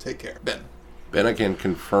now. Take care. Ben. Ben, I can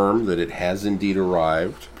confirm that it has indeed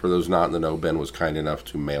arrived. For those not in the know, Ben was kind enough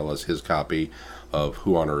to mail us his copy of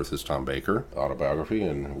Who on Earth is Tom Baker autobiography,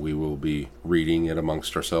 and we will be reading it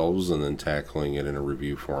amongst ourselves and then tackling it in a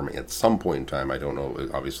review form at some point in time. I don't know.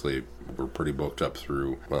 Obviously, we're pretty booked up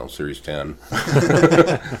through, Series 10.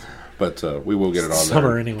 But we will get it on Summer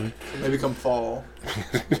there. anyway. Maybe come fall.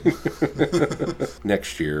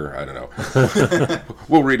 Next year, I don't know.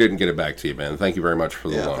 We'll read it and get it back to you, Ben. Thank you very much for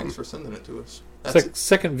the loan. Thanks for sending it to us. That's it.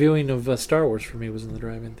 Second viewing of Star Wars for me was in the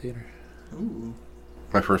drive-in theater. Ooh.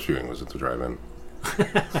 My first viewing was at the drive-in.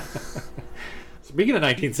 Speaking of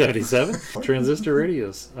 1977, transistor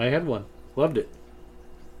radios. I had one. Loved it.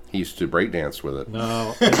 He used to breakdance with it.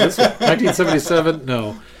 No. This one, 1977,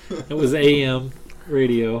 no. It was AM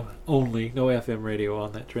radio only. No FM radio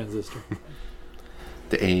on that transistor.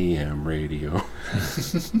 The AM radio.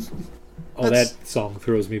 Oh, that song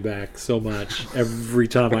throws me back so much. Every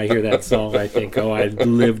time I hear that song, I think, oh, I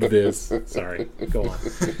lived this. Sorry. Go on.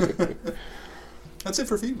 That's it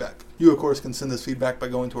for feedback. You, of course, can send us feedback by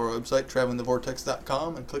going to our website,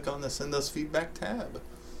 travelingthevortex.com, and click on the Send Us Feedback tab.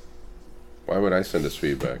 Why would I send us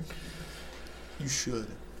feedback? You should.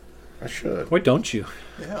 I should. Why don't you?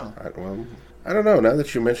 Yeah. I don't know. Now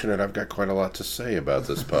that you mention it, I've got quite a lot to say about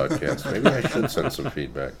this podcast. Maybe I should send some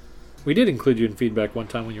feedback. We did include you in feedback one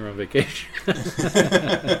time when you were on vacation. I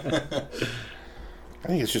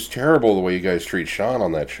think it's just terrible the way you guys treat Sean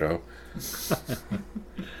on that show.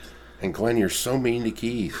 And Glenn, you're so mean to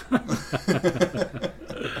Keith.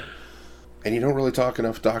 And you don't really talk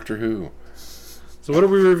enough Doctor Who. So what are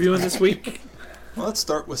we reviewing this week? Well, let's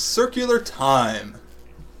start with Circular Time.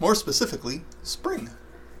 More specifically, spring.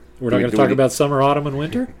 We're not going to talk about summer, autumn, and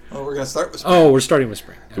winter? Well, we're going to start with spring. Oh, we're starting with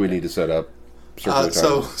spring. Do we need to set up Circular Time?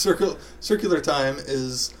 So Circular Time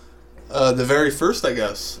is the very first, I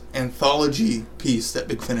guess, anthology piece that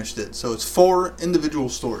Big Finish did. So it's 4 individual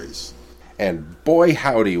stories. And boy,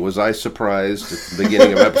 howdy, was I surprised at the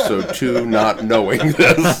beginning of episode 2 not knowing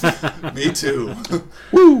this. Me too.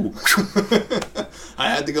 Woo! I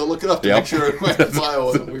had to go look it up to make sure my file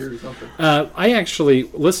wasn't weird or something. I actually,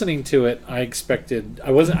 listening to it, I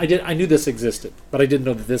knew this existed, but I didn't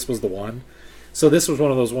know that this was the one. So this was one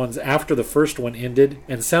of those ones after the first one ended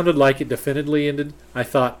and sounded like it definitely ended. I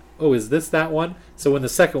thought, oh, is this that one? So when the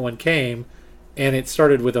second one came and it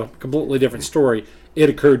started with a completely different story, it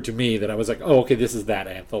occurred to me that I was like, oh, okay, this is that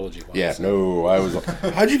anthology one. Yeah, no, I was like,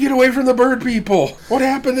 how'd you get away from the bird people? What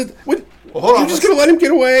happened? What? Well, hold on. You're just going to let him get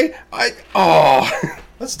away?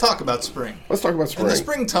 Let's talk about spring. Let's talk about spring. In the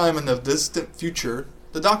springtime in the distant future,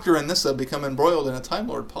 the Doctor and Nyssa become embroiled in a Time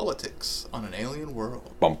Lord politics on an alien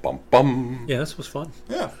world. Bum, bum, bum. Yeah, this was fun.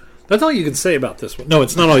 Yeah. That's all you can say about this one. No,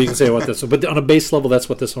 it's not all you can say about this one. But on a base level, that's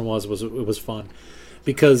what this one was. It was fun.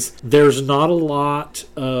 Because there's not a lot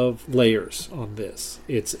of layers on this.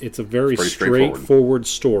 It's a very straightforward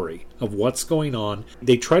story of what's going on.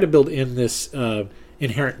 They try to build in this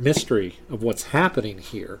inherent mystery of what's happening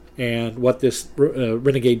here and what this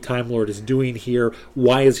renegade Time Lord is doing here.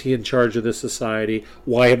 Why is he in charge of this society?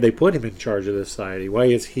 Why have they put him in charge of this society? Why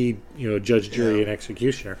is he, judge, jury, and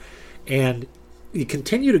executioner? And you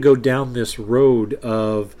continue to go down this road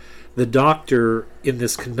of the Doctor in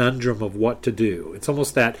this conundrum of what to do. It's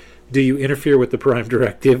almost that, do you interfere with the Prime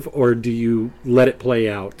Directive or do you let it play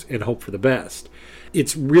out and hope for the best?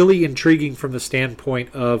 It's really intriguing from the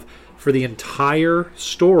standpoint of, for the entire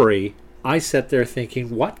story, I sat there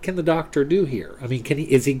thinking, what can the Doctor do here? I mean,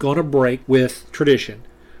 is he going to break with tradition?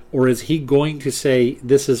 Or is he going to say,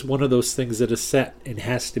 this is one of those things that is set and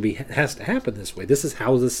has to happen this way? This is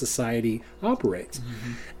how the society operates.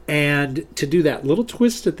 Mm-hmm. And to do that little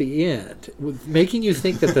twist at the end, making you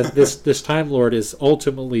think that this Time Lord is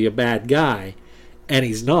ultimately a bad guy, and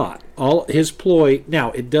he's not. All his ploy,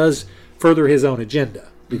 now it does further his own agenda,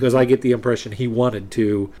 because I get the impression he wanted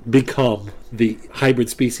to become the hybrid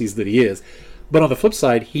species that he is. But on the flip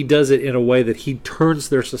side, he does it in a way that he turns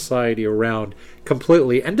their society around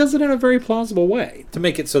completely, and does it in a very plausible way to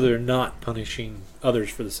make it so they're not punishing others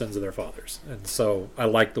for the sins of their fathers. And so I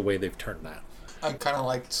like the way they've turned that. I kind of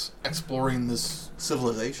liked exploring this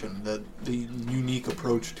civilization, that the unique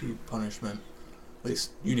approach to punishment, at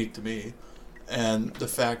least unique to me, and the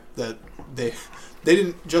fact that they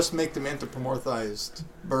didn't just make them anthropomorphized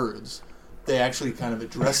birds. They actually kind of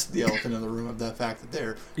addressed the elephant in the room of the fact that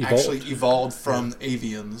they're actually evolved from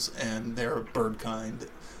avians and they're a bird kind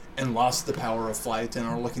and lost the power of flight and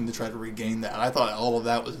are looking to try to regain that. I thought all of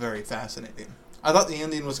that was very fascinating. I thought the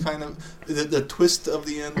ending was kind of... The twist of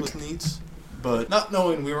the end was neat, but not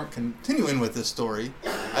knowing we weren't continuing with this story,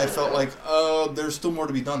 I felt like there's still more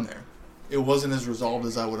to be done there. It wasn't as resolved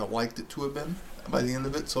as I would have liked it to have been by the end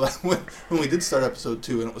of it. So when we did start episode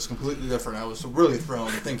 2 and it was completely different, I was really thrown,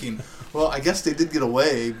 thinking, well, I guess they did get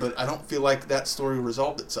away, but I don't feel like that story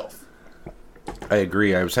resolved itself. I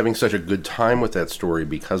agree. I was having such a good time with that story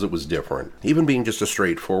because it was different. Even being just a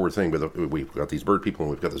straightforward thing, but we've got these bird people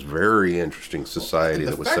and we've got this very interesting society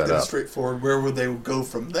that was set up. The fact that it's straightforward, where would they go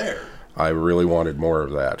from there? I really wanted more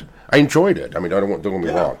of that. I enjoyed it. I mean, don't get me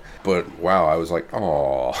wrong. But, wow, I was like,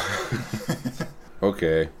 oh,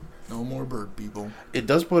 okay. No more bird people. It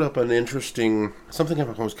does put up an interesting... Something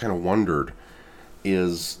I've always kind of wondered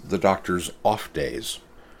is the Doctor's off days.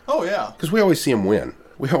 Oh, yeah. Because we always see him win.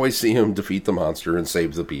 We always see him defeat the monster and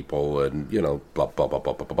save the people and, blah, blah, blah,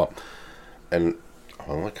 blah, blah, blah, blah. And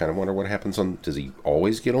I kind of wonder what happens on... Does he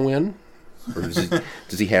always get a win? Or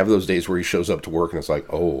does he have those days where he shows up to work and it's like,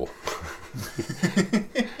 oh...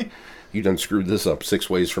 You done screwed this up 6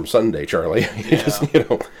 ways from Sunday, Charlie. Yeah.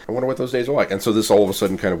 I wonder what those days are like. And so this all of a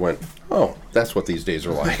sudden kind of went, oh, that's what these days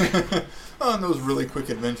are like. And those really quick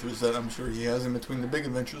adventures that I'm sure he has in between the big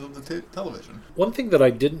adventures of the television. One thing that I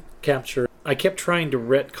didn't capture, I kept trying to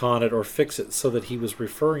retcon it or fix it so that he was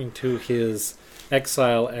referring to his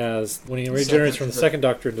exile as, when he regenerates from the second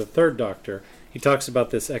Doctor into the third Doctor, he talks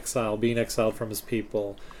about this exile, being exiled from his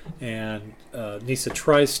people, and Nyssa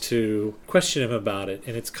tries to question him about it,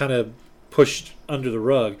 and it's kind of pushed under the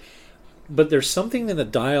rug. But there's something in the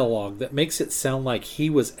dialogue that makes it sound like he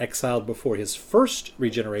was exiled before his first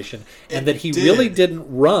regeneration, and that he really didn't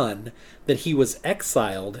run, that he was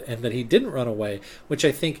exiled, and that he didn't run away, which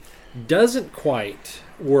I think doesn't quite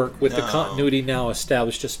work with the continuity now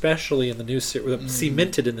established, especially in the new series,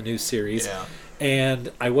 cemented in the new series. Yeah.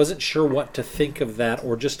 And I wasn't sure what to think of that,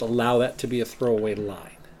 or just allow that to be a throwaway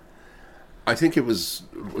line. I think it was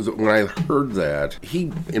when I heard that,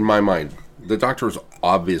 in my mind, the Doctor was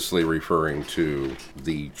obviously referring to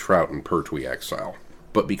the Trout and Pertwee exile.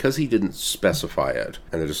 But because he didn't specify it,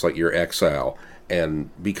 and they're just like, your exile, and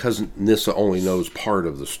because Nyssa only knows part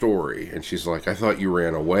of the story, and she's like, I thought you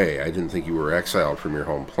ran away. I didn't think you were exiled from your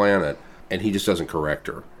home planet, and he just doesn't correct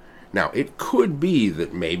her. Now, it could be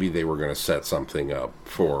that maybe they were going to set something up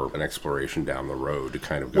for an exploration down the road to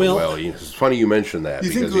kind of go, it's funny you mentioned that,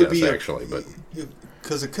 because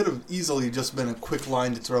because it could have easily just been a quick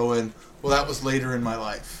line to throw in, well, that was later in my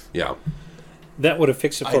life. Yeah. That would have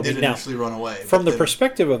fixed it for me. I did initially run away. From the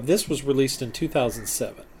perspective of this was released in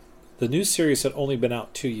 2007. The new series had only been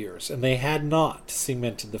out 2 years, and they had not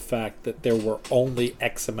cemented the fact that there were only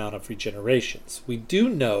X amount of regenerations. We do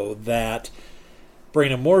know that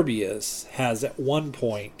Brain of Morbius has at one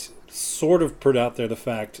point sort of put out there the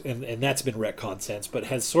fact, and that's been retcon since, but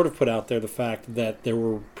has sort of put out there the fact that there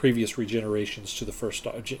were previous regenerations to the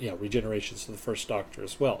first Doctor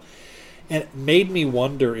as well. And it made me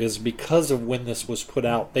wonder, is because of when this was put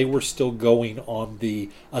out, they were still going on the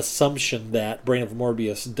assumption that Brain of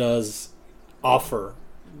Morbius does offer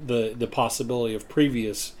the possibility of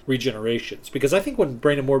previous regenerations. Because I think when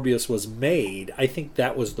Brain of Morbius was made, I think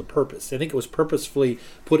that was the purpose. I think it was purposefully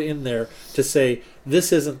put in there to say,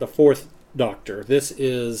 this isn't the fourth Doctor. This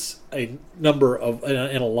is a number of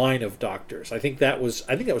in a line of doctors. I think that was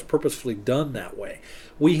purposefully done that way.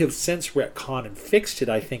 We have since retconned and fixed it,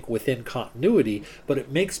 I think, within continuity. But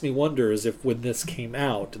it makes me wonder as if when this came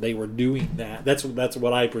out, they were doing that. That's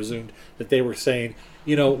what I presumed, that they were saying,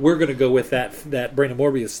 we're going to go with that Brain of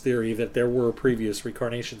Morbius theory that there were previous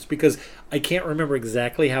reincarnations, because I can't remember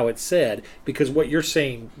exactly how it's said, because what you're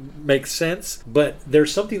saying makes sense, but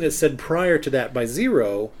there's something that's said prior to that by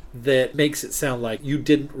Zero that makes it sound like you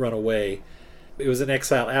didn't run away. It was in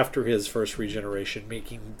exile after his first regeneration,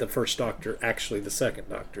 making the first Doctor actually the second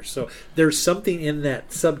Doctor. So there's something in that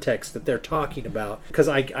subtext that they're talking about, because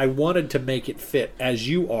I wanted to make it fit as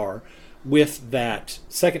you are with that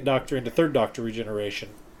second Doctor into third Doctor regeneration.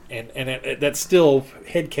 And that's still,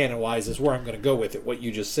 headcanon-wise, is where I'm going to go with it, what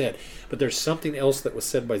you just said. But there's something else that was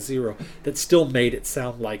said by Zero that still made it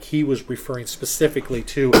sound like he was referring specifically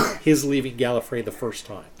to his leaving Gallifrey the first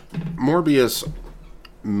time. Morbius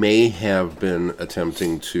may have been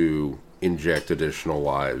attempting to inject additional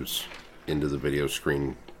lives into the video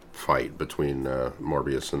screen fight between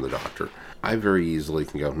Morbius and the Doctor. I very easily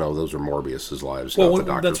can go, no, those are Morbius's lives, not the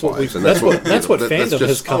Doctor's lives. And that's what fandom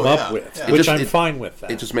has come up with, which I'm fine with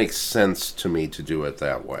that. It just makes sense to me to do it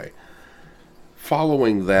that way.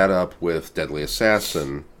 Following that up with Deadly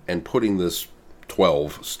Assassin and putting this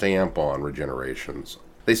 12 stamp on regenerations,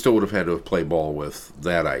 they still would have had to have played ball with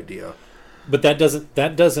that idea. But that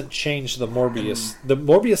doesn't change the Morbius. The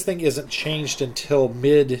Morbius thing isn't changed until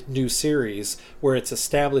mid new series, where it's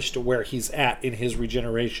established where he's at in his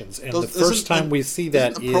regenerations. And the first time we see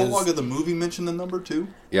that the prologue of the movie mention the number 2?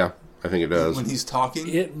 Yeah, I think it does. When he's talking?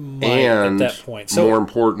 It might at that point. So, more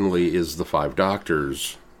importantly is the 5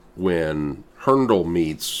 Doctors when Herndl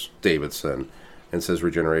meets Davidson and says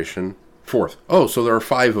regeneration. 4th. Oh, so there are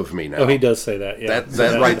 5 of me now. Oh, he does say that. Yeah,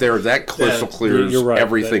 that right there. That crystal clears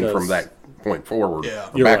everything from that point forward,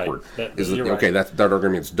 backward. Right. Okay, that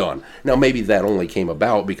argument's done. Now, maybe that only came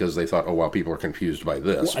about because they thought, oh, well, people are confused by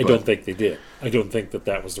this. Well, I don't think they did. I don't think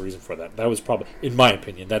that was the reason for that. That was probably, in my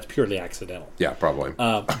opinion, that's purely accidental. Yeah, probably.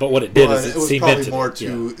 But what it did is it was cemented probably more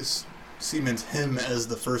to cement him as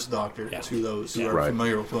the first Doctor to those who are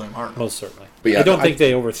familiar with William Hartnell. Most certainly. But I don't think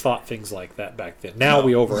they overthought things like that back then. Now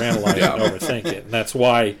we overanalyze and overthink it, and that's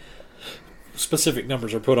why specific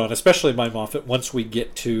numbers are put on, especially by Moffat, once we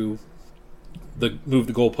get to the move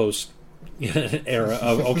the goalpost era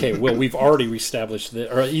of, okay, well, we've already established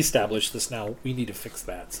this now. We need to fix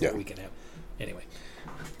that so that we can have... Anyway,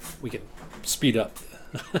 we can speed up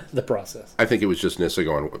the process. I think it was just Nyssa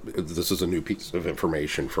going, this is a new piece of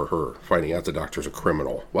information for her, finding out the Doctor's a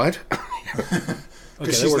criminal. What?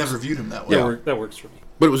 Because she's never viewed him that way. Yeah. That works for me.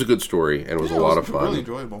 But it was a good story, and it was a lot of fun. Really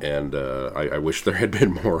enjoyable. And I wish there had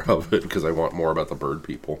been more of it, because I want more about the bird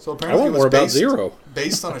people. So apparently I want more about Zero.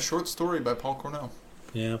 Based on a short story by Paul Cornell.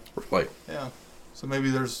 Yeah. Right. Yeah. So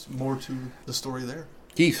maybe there's more to the story there.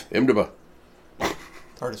 Keith, Imdb.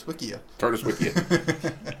 TARDIS Wikia. TARDIS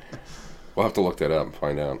Wikia. We'll have to look that up and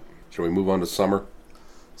find out. Shall we move on to summer?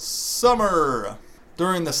 Summer!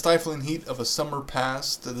 During the stifling heat of a summer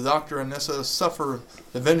past, the Doctor and Nyssa suffer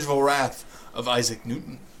the vengeful wrath of Isaac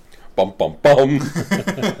Newton. Bum, bum, bum.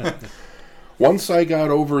 Once I got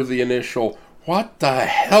over the initial, what the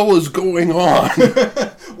hell is going on?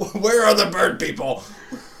 Where are the bird people?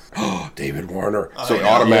 Oh, David Warner. So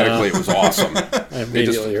automatically it was awesome. I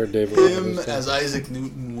immediately heard David Warner. Him as Isaac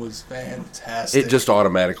Newton was fantastic. It just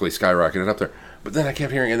automatically skyrocketed up there. But then I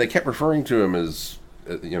kept hearing, and they kept referring to him as,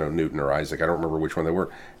 Newton or Isaac. I don't remember which one they were.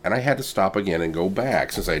 And I had to stop again and go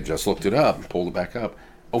back, since I had just looked it up and pulled it back up.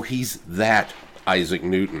 Oh, he's that Isaac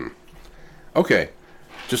Newton. Okay.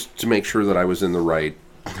 Just to make sure that I was in the right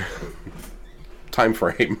time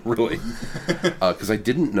frame, really. Because I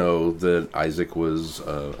didn't know that Isaac was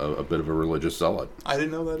a bit of a religious zealot. I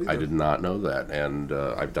didn't know that either. I did not know that. And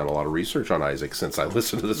I've done a lot of research on Isaac since I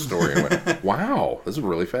listened to the story and went, wow, this is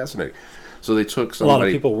really fascinating. So they took somebody... A lot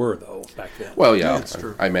of people were, though, back then. Well, yeah, that's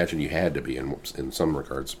true. I imagine you had to be in some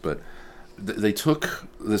regards. But they took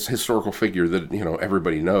this historical figure that,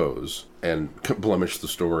 everybody knows and blemished the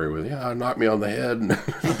story with, knock me on the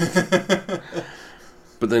head.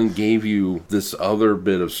 But then gave you this other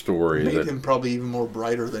bit of story made him probably even more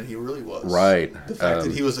brighter than he really was. Right. The fact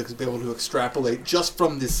that he was able to extrapolate just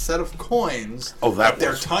from this set of coins that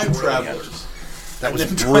they're time travelers. That was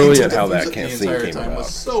And then trying to brilliant how defuse that it the scene entire came time about.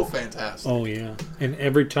 was so fantastic. Oh yeah, and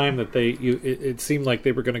every time that it seemed like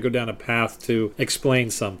they were going to go down a path to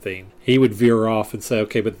explain something, he would veer off and say,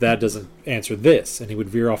 "Okay, but that doesn't answer this," and he would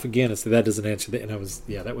veer off again and say, "That doesn't answer that." And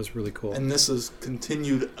that was really cool. And this is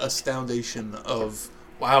continued astoundation of,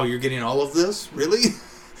 wow, you're getting all of this? Really?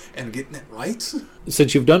 And getting it right?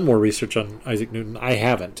 Since you've done more research on Isaac Newton, I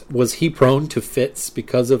haven't. Was he prone to fits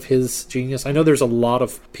because of his genius? I know there's a lot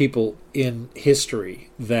of people in history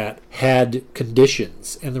that had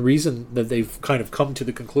conditions, and the reason that they've kind of come to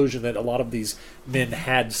the conclusion that a lot of these men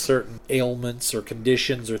had certain ailments or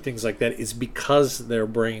conditions or things like that is because their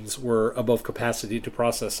brains were above capacity to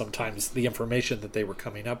process sometimes the information that they were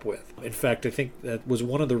coming up with. In fact, I think that was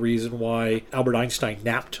one of the reasons why Albert Einstein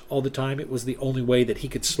napped all the time. It was the only way that he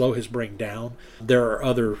could slow his brain down. There are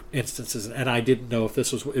other instances, and I didn't know if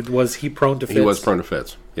this was he prone to fits? He was prone to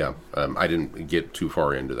fits. Yeah, I didn't get too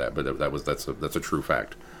far into that, but that's a true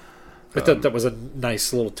fact. I thought that was a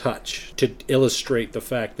nice little touch to illustrate the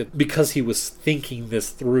fact that because he was thinking this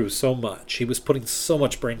through so much, he was putting so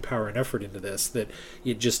much brain power and effort into this that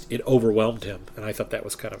it overwhelmed him, and I thought that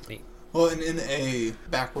was kind of neat. Well, and in a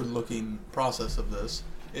backward-looking process of this,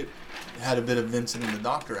 it had a bit of Vincent and the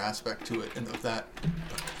Doctor aspect to it, and of that.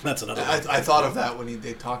 That's another I thought of that when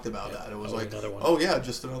they talked about that. It was like, another one. oh yeah,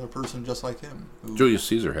 just another person just like him. Who, Julius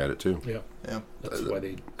Caesar had it too. Yeah, yeah. that's why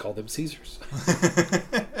they called them Caesars.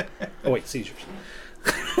 Oh wait, Caesars.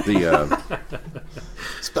 The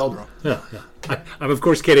Spelled wrong. Yeah. I'm of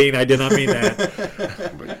course kidding. I did not mean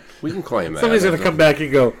that. but we can claim that. Somebody's going to come back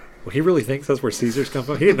and go, well, he really thinks that's where Caesars come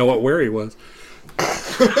from? He didn't know where he was.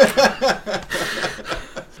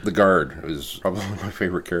 The guard is probably my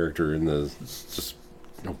favorite character in the just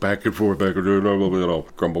back and forth,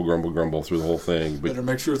 grumble, grumble, grumble through the whole thing. But Better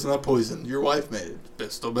make sure it's not poison. Your wife made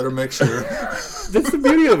it. Still better make sure. That's the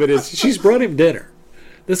beauty of it is she's brought him dinner.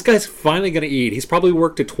 This guy's finally going to eat. He's probably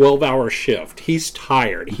worked a 12-hour shift. He's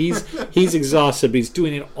tired. He's exhausted, but he's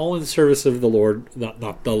doing it all in service of the Lord.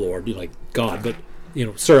 Not the Lord, like God, but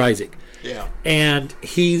Sir Isaac. Yeah. And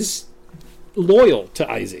he's loyal to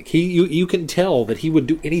Isaac. You can tell that he would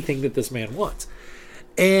do anything that this man wants.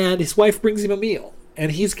 And his wife brings him a meal,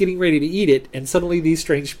 and he's getting ready to eat it, and suddenly these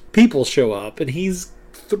strange people show up, and he's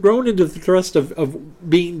thrown into the thrust of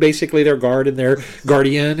being basically their guard and their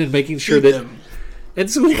guardian and making sure Feed that... them. And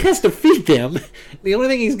so he has to feed them. The only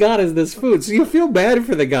thing he's got is this food. So you feel bad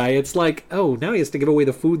for the guy. It's like, oh, now he has to give away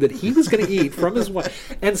the food that he was going to eat from his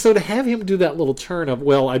wife. And so to have him do that little turn of,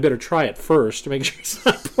 well, I better try it first to make sure it's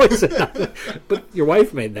not poison. But your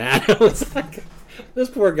wife made that. I was like, this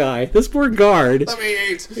poor guy, this poor guard, Let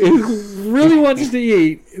me eat. who really wants to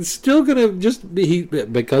eat, is still going to just be,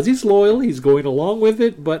 because he's loyal, he's going along with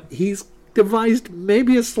it, but he's devised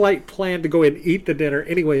maybe a slight plan to go and eat the dinner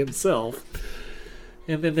anyway himself.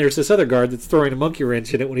 And then there's this other guard that's throwing a monkey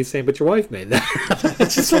wrench in it when he's saying, but your wife made that. I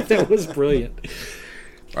just thought that was brilliant.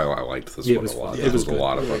 I liked this Yeah, one it was a lot. fun. It It was was a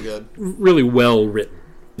lot of Really fun. good. Really well written.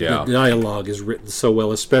 Yeah. The dialogue is written so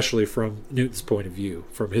well, especially from Newton's point of view,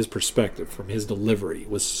 from his perspective, from his delivery. It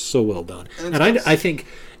was so well done. And And I think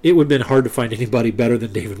it would have been hard to find anybody better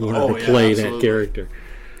than David Warner Oh, to yeah, play that absolutely. character.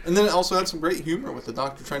 And then it also had some great humor with the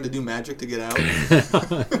Doctor trying to do magic to get out.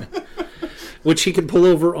 Which he can pull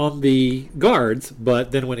over on the guards,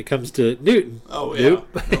 but then when it comes to Newton, Oh, yeah. nope.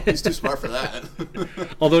 No, he's too smart for that.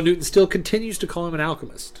 Although Newton still continues to call him an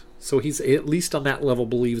alchemist. So he's at least on that level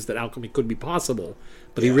believes that alchemy could be possible,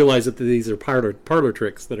 but he Yeah. realized that these are parlor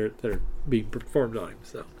tricks that are being performed on him.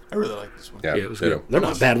 So I really like this one. Yeah, yeah, it was ditto. good. They're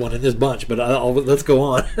not a bad one in this bunch, but let's go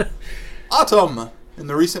on. Autumn. In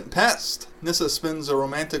the recent past, Nyssa spends a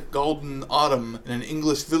romantic golden autumn in an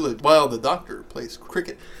English village while the Doctor plays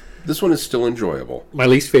cricket. This one is still enjoyable, My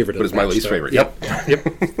least favorite. but it's my least favorite. Yep. Yep.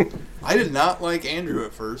 I did not like Andrew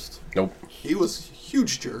at first. Nope. He was a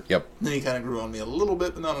huge jerk. Yep. Then he kind of grew on me a little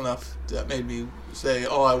bit, but not enough. That made me say,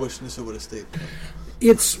 oh, I wish Nyssa would have stayed.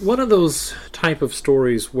 It's one of those type of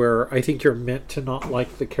stories where I think you're meant to not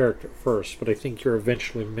like the character first, but I think you're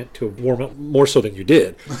eventually meant to warm up more so than you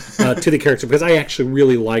did to the character, because I actually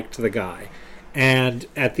really liked the guy. And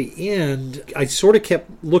at the end, I sort of kept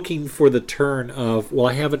looking for the turn of, well,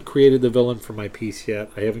 I haven't created the villain for my piece yet.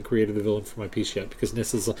 I haven't created the villain for my piece yet, because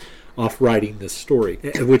Nissa's off writing this story,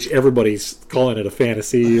 which everybody's calling it a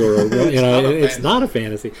fantasy or, it's not a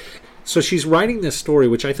fantasy. So she's writing this story,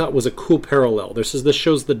 which I thought was a cool parallel. This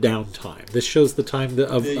shows the downtime. This shows the time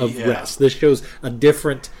of Yeah. rest. This shows a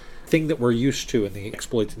different thing that we're used to in the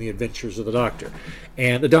exploits and the adventures of the Doctor.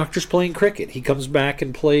 And the Doctor's playing cricket. He comes back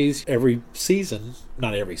and plays every season.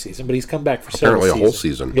 Not every season, but he's come back for several Apparently a seasons.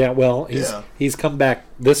 whole season. Yeah, well, Yeah. he's come back.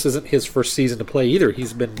 This isn't his first season to play either.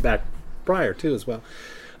 He's been back prior too as well.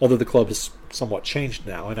 Although the club has somewhat changed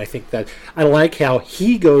now, and I think that I like how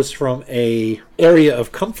he goes from a area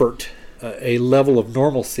of comfort, a level of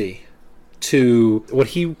normalcy, to what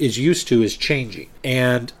he is used to is changing.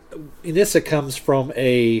 And Inissa comes from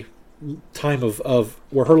a time of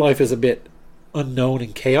where her life is a bit unknown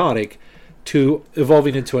and chaotic to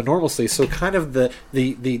evolving into a normalcy. So kind of the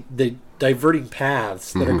diverting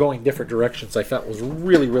paths that are going different directions I thought was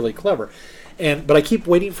really, really clever. But I keep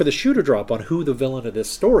waiting for the shoe to drop on who the villain of this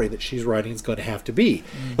story that she's writing is going to have to be.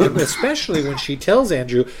 And especially when she tells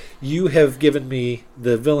Andrew, you have given me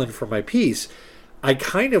the villain for my piece. I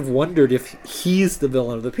kind of wondered if he's the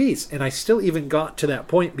villain of the piece. And I still even got to that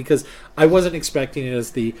point because I wasn't expecting it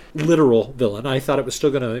as the literal villain. I thought it was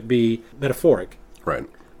still going to be metaphoric. Right.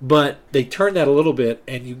 But they turn that a little bit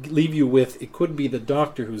and leave you with, it could be the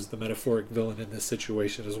Doctor who's the metaphoric villain in this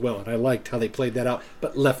situation as well. And I liked how they played that out,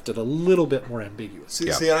 but left it a little bit more ambiguous.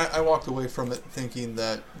 See, I walked away from it thinking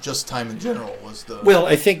that just time in general was the... Well,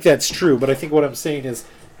 I think that's true, but I think what I'm saying is,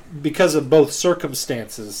 because of both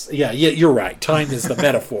circumstances, yeah, you're right, time is the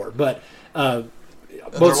metaphor, but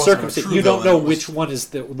both circumstances, you don't know which one is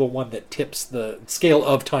the one that tips the scale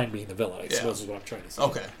of time being the villain, I suppose is what I'm trying to say.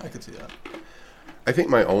 Okay, I could see that. I think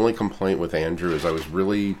my only complaint with Andrew is I was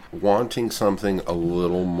really wanting something a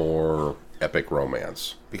little more epic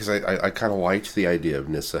romance. Because I kind of liked the idea of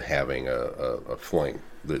Nyssa having a fling,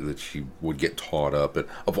 that she would get taught up. And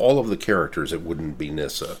of all of the characters, it wouldn't be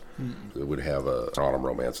Nyssa that would have an autumn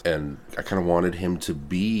romance. And I kind of wanted him to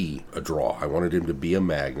be a draw. I wanted him to be a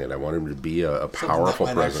magnet. I wanted him to be a powerful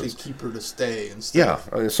that might presence. Actually keep her to stay instead.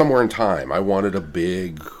 Yeah, somewhere in time. I wanted a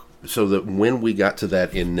big... So that when we got to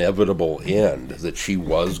that inevitable end, that she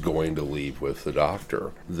was going to leave with the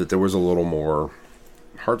Doctor, that there was a little more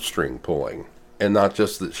heartstring pulling. And not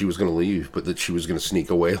just that she was going to leave, but that she was going to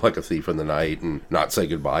sneak away like a thief in the night and not say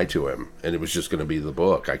goodbye to him. And it was just going to be the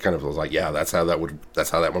book. I kind of was like, yeah, that's how that one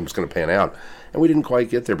was going to pan out. And we didn't quite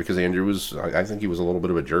get there because Andrew was, I think he was a little bit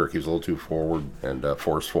of a jerk. He was a little too forward and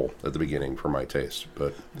forceful at the beginning for my taste.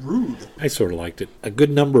 But rude. I sort of liked it. A good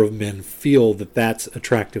number of men feel that that's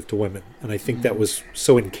attractive to women. And I think that was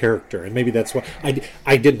so in character. And maybe that's why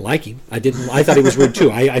I didn't like him. I thought he was rude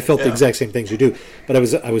too. I felt the exact same things you do. But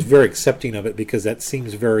I was very accepting of it because that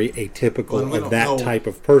seems very atypical of that type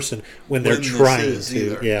of person when they're trying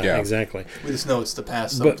to. Yeah, exactly. We just know it's the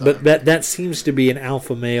past sometime. But that seems to be an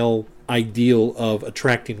alpha male ideal of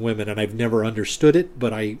attracting women, and I've never understood it,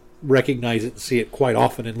 but I recognize it and see it quite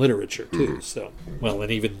often in literature too. So, well,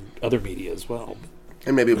 and even other media as well.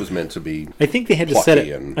 And maybe it was meant to be. I think they had to set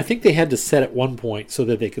it. I think they had to set at one point so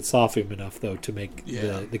that they could soften him enough, though, to make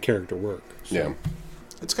the character work. So. Yeah,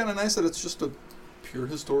 it's kind of nice that it's just a pure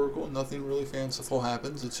historical. Nothing really fanciful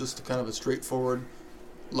happens. It's just kind of a straightforward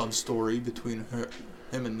love story between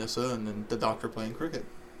him and Nyssa, and then the Doctor playing cricket.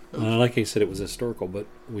 Like I said, it was historical, but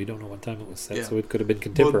we don't know what time it was set, so it could have been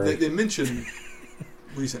contemporary. Well, they mentioned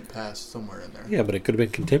recent past somewhere in there. Yeah, but it could have been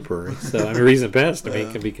contemporary. So, I mean, recent past, I mean,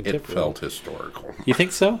 it can be contemporary. It felt historical. You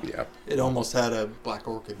think so? Yeah. It almost had a Black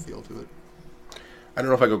Orchid feel to it. I don't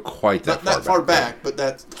know if I go quite that Not far back, but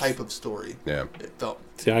that type of story. Yeah. It felt.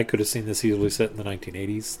 See, I could have seen this easily set in the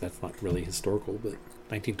 1980s. That's not really historical, but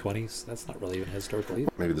 1920s, that's not really even historical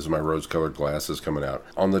either. Maybe this is my rose-colored glasses coming out.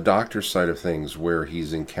 On the Doctor's side of things, where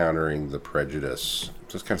he's encountering the prejudice,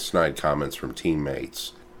 just kind of snide comments from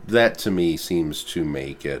teammates, that to me seems to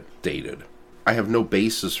make it dated. I have no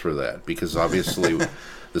basis for that, because obviously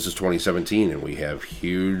this is 2017 and we have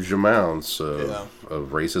huge amounts of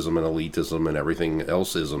racism and elitism and everything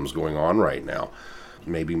else isms going on right now.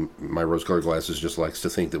 Maybe my rose-colored glasses just likes to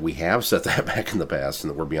think that we have set that back in the past and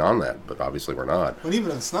that we're beyond that, but obviously we're not. But even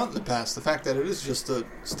if it's not in the past, the fact that it is just a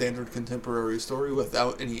standard contemporary story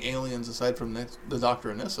without any aliens aside from the Doctor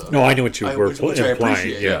and Nyssa. No, I knew what you were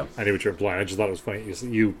implying. Yeah, I knew what you were implying. I just thought it was funny.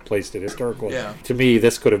 You placed it historical. Yeah. To me,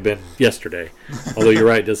 this could have been yesterday. Although you're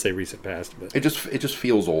right, it does say recent past. But it just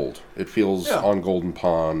feels old. It feels on Golden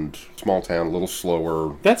Pond, small town, a little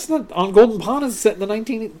slower. That's not on Golden Pond. Is set in the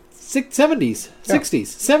 1970s, 60s,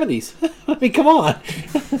 70s. I mean, come on.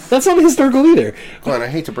 That's not historical either. Glenn, I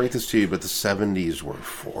hate to break this to you, but the 70s were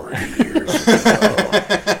 40 years ago.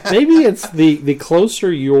 Maybe it's the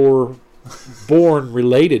closer you're born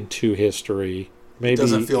related to history, maybe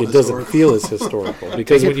it doesn't feel as historical.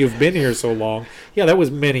 Because when you've been here so long, that was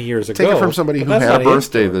many years ago. Take it from somebody who had a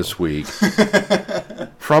birthday this week.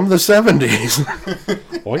 From the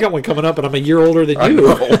 70s. Well, I got one coming up, and I'm a year older than you.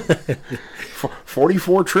 I know.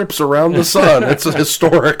 44 trips around the sun. It's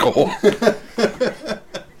historical.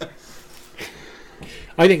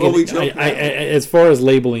 I think as far as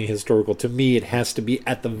labeling historical, to me, it has to be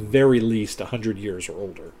at the very least 100 years or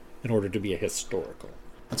older. in order to be a historical.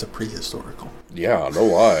 That's a prehistorical. Yeah, no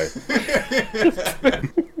lie.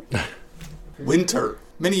 Winter.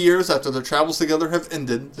 Many years after their travels together have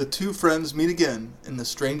ended, the two friends meet again in the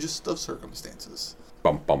strangest of circumstances.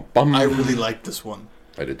 Bum, bum, bum. I really liked this one.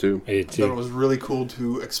 I did too. I did I thought it too. was really cool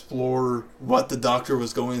to explore what the Doctor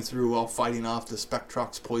was going through while fighting off the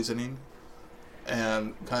Spectrox poisoning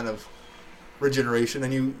and kind of regeneration.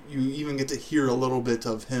 And you even get to hear a little bit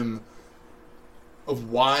of him,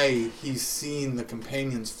 of why he's seeing the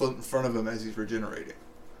companions float in front of him as he's regenerating.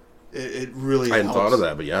 It really I hadn't helps. thought of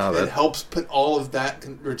that, but yeah, It that helps put all of that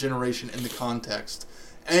regeneration into context,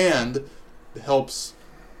 and it helps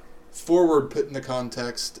forward put into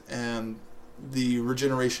context and the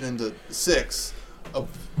regeneration into 6 of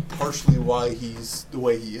partially why he's the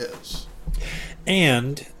way he is.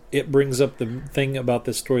 And it brings up the thing about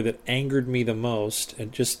this story that angered me the most.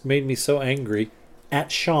 It just made me so angry at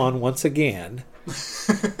Sean once again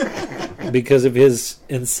because of his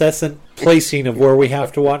incessant placing of where we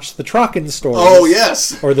have to watch the Trocken stories. Oh,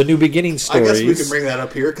 yes! Or the New Beginning I stories. guess we can bring that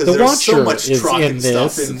up here because The there's so Watcher much is Trocken in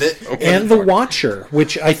stuff this. in it. And The Watcher,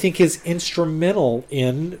 which I think is instrumental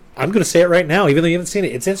in, I'm going to say it right now, even though you haven't seen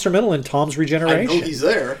it, it's instrumental in Tom's I regeneration. know he's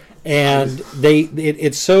there. And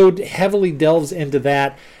it so heavily delves into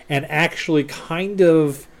that and actually kind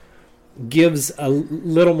of gives a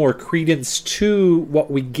little more credence to what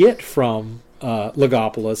we get from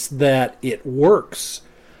Logopolis, that it works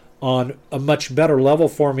on a much better level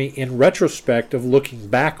for me in retrospect of looking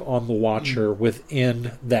back on the Watcher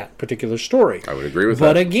within that particular story. I would agree with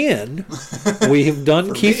But that. again, we have done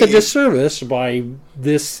For Keith a me. disservice by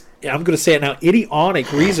this. I'm going to say it now.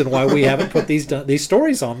 Idiotic reason why we haven't put these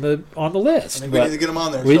stories on the list. I think we But need to get him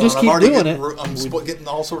on there. we Sean. just I'm keep already doing getting, it. I'm getting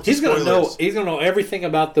all sorts He's of going spoilers. to know. He's going to know everything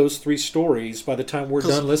about those 3 stories by the time we're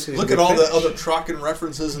 'Cause done listening. Look to at all finish. the other Trocken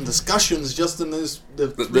references and discussions just in the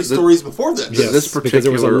 3 the- stories before this. Yes, this because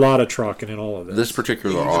there was a particular- lot of Trocken in all of this. This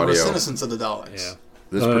particular Even audio, Innocence of the Daleks. Yeah.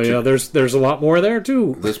 this, Yeah, there's a lot more there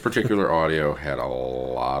too. this particular audio had a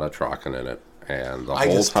lot of Trocken in it, and the I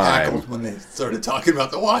whole just time, cackled when they started talking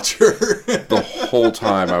about the Watcher. the whole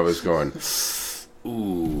time I was going,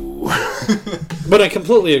 ooh. But I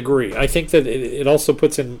completely agree. I think that it also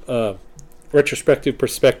puts in retrospective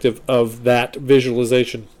perspective of that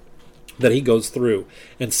visualization that he goes through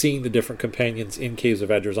and seeing the different companions in Caves of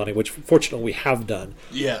Adrozani, which fortunately we have done,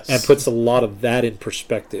 Yes. and puts a lot of that in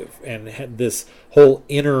perspective, and had this whole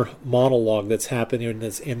inner monologue that's happening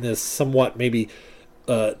in this somewhat maybe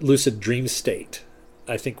lucid dream state.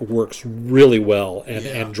 I think works really well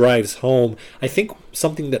and drives home. I think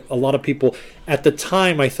something that a lot of people at the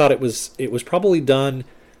time, I thought it was probably done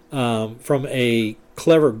from a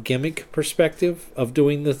clever gimmick perspective of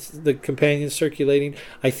doing the companions circulating.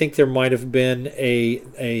 I think there might have been a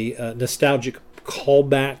nostalgic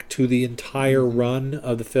callback to the entire run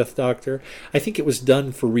of the Fifth Doctor. I think it was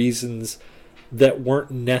done for reasons that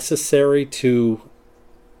weren't necessary to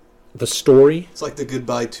the story. It's like the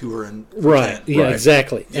goodbye tour and Right. Yeah, Right.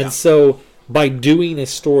 exactly. Yeah. And so by doing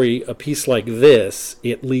a piece like this,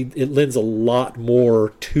 it lends a lot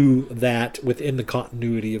more to that within the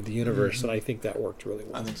continuity of the universe, and I think that worked really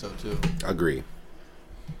I well. think so too. Agree.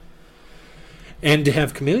 And to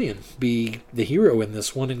have Chameleon be the hero in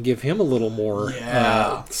this one and give him a little more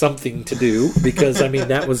Yeah. something to do, because I mean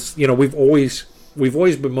that was, we've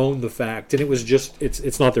always bemoaned the fact, and it was just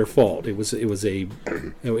it's not their fault. It was a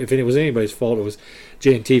if it was anybody's fault, it was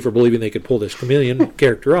J&T for believing they could pull this Chameleon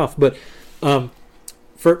character off. But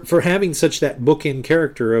for having such that bookend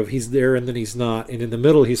character of he's there and then he's not, and in the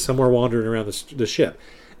middle he's somewhere wandering around the ship,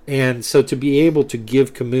 and so to be able to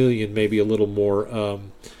give Chameleon maybe a little more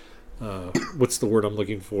what's the word I'm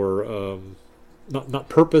looking for? Not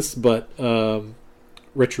purpose, but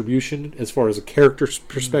retribution as far as a character's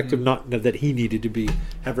perspective. Not that he needed to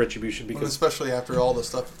have retribution, Well, because especially after all the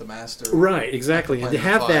stuff with the Master. right, exactly, and to Playing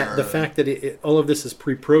have fire. that, the fact that all of this is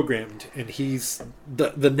pre-programmed and he's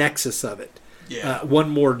the nexus of it. Yeah. One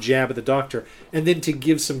more jab at the Doctor, and then to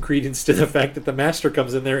give some credence to the fact that the Master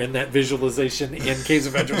comes in there in that visualization in Caves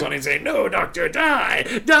of Adrozani and saying, "No, Doctor, die!"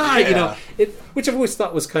 Yeah. Which I've always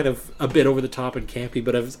thought was kind of a bit over the top and campy,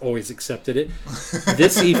 but I've always accepted it.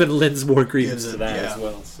 This even lends more credence Gives to it, that yeah. as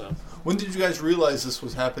well. So When did you guys realize this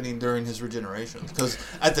was happening during his regeneration? Because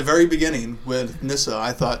at the very beginning with Nyssa,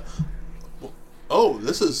 I thought, oh,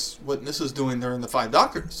 this is what Nissa's doing during the Five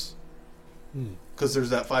Doctors. Because there's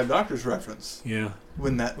that Five Doctors reference yeah,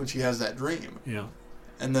 when she has that dream. yeah.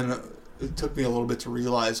 And then it took me a little bit to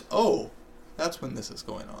realize, oh, that's when this is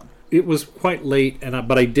going on. It was quite late,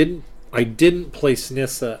 but I didn't place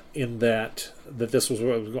Nyssa in that this was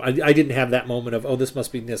what was going. I didn't have that moment of, oh, this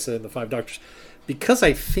must be Nyssa and the Five Doctors, because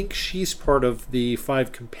I think she's part of the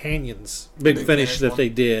Five Companions Big Finish that one. they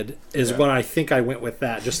did is Yeah. what I think I went with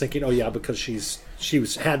that. Just thinking, oh yeah, because she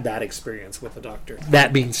had that experience with the Doctor.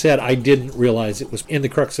 That being said, I didn't realize it was in the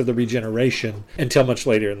crux of the regeneration until much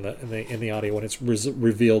later in the audio when it's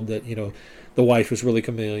revealed that the wife was really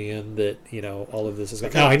Chameleon. That all of this is.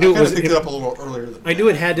 Now I knew it was. picked it up a little earlier than I knew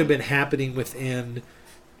it had to have been happening within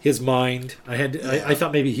his mind. I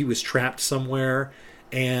thought maybe he was trapped somewhere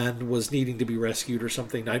and was needing to be rescued or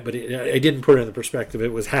something. But I didn't put it in the perspective.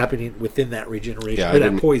 It was happening within that regeneration, Yeah, or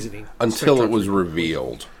that poisoning. Until it was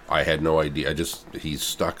revealed, I had no idea. He's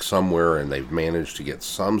stuck somewhere, and they've managed to get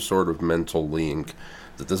some sort of mental link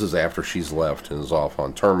that this is after she's left and is off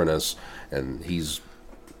on Terminus, and he's,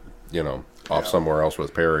 off somewhere else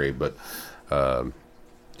with Perry. But, I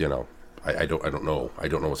don't know. I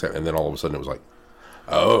don't know what's happening. And then all of a sudden, it was like,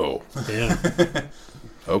 oh, Yeah.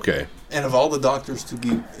 okay. And of all the Doctors to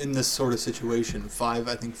be in this sort of situation, 5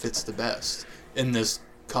 I think fits the best in this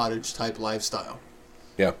cottage type lifestyle.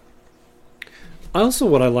 Yeah. Also,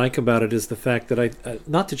 what I like about it is the fact that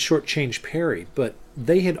not to shortchange Perry, but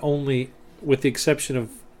they had only, with the exception of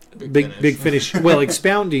Big Finish, well,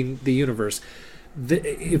 expounding the universe.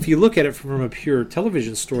 If you look at it from a pure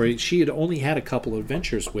television story, she had only had a couple of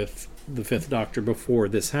adventures with the Fifth Doctor before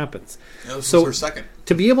this happens. Yeah, this So- was her second.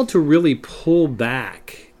 To be able to really pull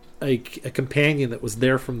back a companion that was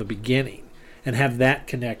there from the beginning and have that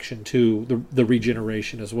connection to the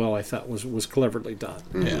regeneration as well, I thought was cleverly done.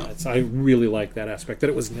 Yeah. I really like that aspect, that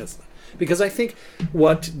it was Nyssa. Because I think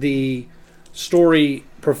what the story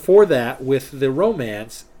before that with the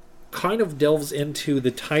romance kind of delves into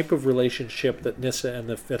the type of relationship that Nyssa and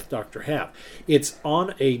the Fifth Doctor have. It's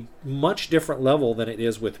on a much different level than it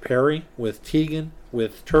is with Perry, with Tegan,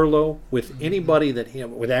 with Turlough, with anybody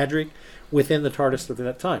with Adric, within the TARDIS at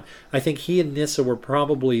that time. I think he and Nyssa were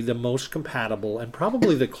probably the most compatible and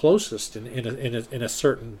probably the closest in a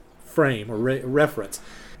certain frame or reference.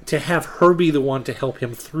 To have her be the one to help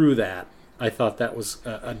him through that, I thought that was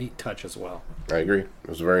a neat touch as well. I agree. It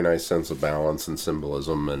was a very nice sense of balance and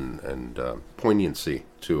symbolism and poignancy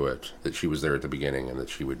to it, that she was there at the beginning and that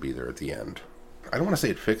she would be there at the end. I don't want to say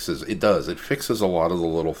it fixes. It does. It fixes a lot of the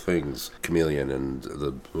little things, Chameleon and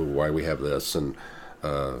the why we have this and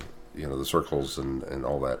the circles and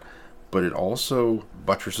all that. But it also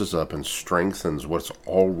buttresses up and strengthens what's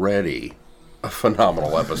already a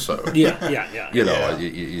phenomenal episode. Yeah.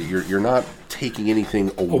 You're not taking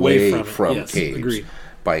anything away from Yes, Cage agreed.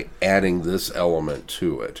 by adding this element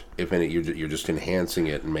to it. If any, you're just enhancing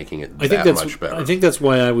it and making it I think that much better. I think that's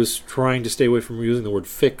why I was trying to stay away from using the word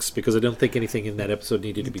fix, because I don't think anything in that episode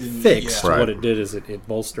needed to be fixed. Yeah. Right. What it did is it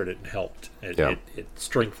bolstered it and helped. It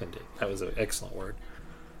strengthened it. That was an excellent word.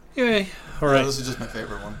 Anyway, all right. This is just my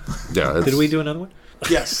favorite one. Yeah, Did we do another one?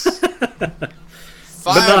 Yes.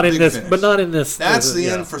 But not in Big this. Finish. But not in this. That's the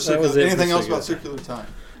yeah, end for that was circular. it for Anything else about Circular. circular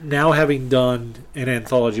time? Now having done an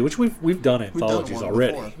anthology, which we've done anthologies one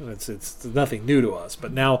already, before. it's nothing new to us.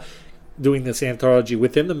 But now doing this anthology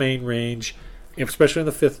within the main range, especially in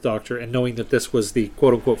the Fifth Doctor, and knowing that this was the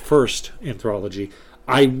quote unquote first anthology,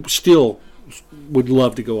 I still would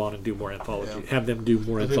love to go on and do more anthology. Yeah. Have them do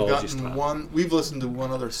more We've anthology gotten style. one. We've listened to one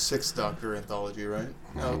other Sixth Doctor anthology, right?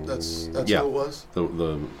 No, that's Yeah. who it was. the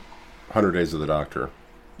 100 Days of the Doctor.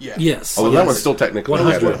 Yeah. Yes. Although that yes. one's still technically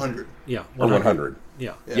 100. That was 100. Yeah. or 100.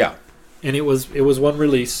 Yeah. Yeah. And it was one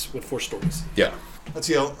release with 4 stories. Yeah. That's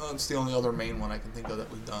the only other main one I can think of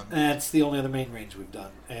that we've done. That's the only other main range we've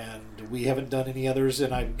done, and we haven't done any others.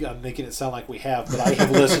 And I'm making it sound like we have, but I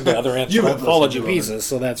have listened to other You have anthology listened to pieces,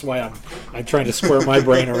 so that's why I'm trying to square my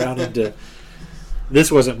brain around into.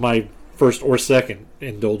 This wasn't my first or second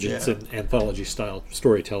indulgence Yeah. in anthology style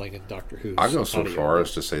storytelling in Doctor Who. I go so far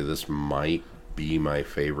as to say this might be my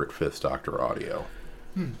favorite Fifth Doctor audio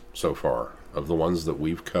so far. Of the ones that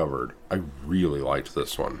we've covered, I really liked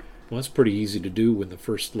this one. Well, it's pretty easy to do when the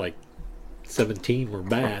first 17 were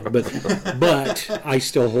bad, but I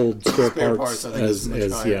still hold spare Spare parts Parts, I think, is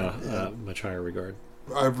much higher. much higher regard.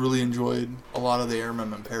 I've really enjoyed a lot of the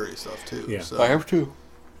Airman and Perry stuff too. Yeah. So have to.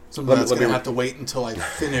 some Let of me- that's let going me- to have to wait until I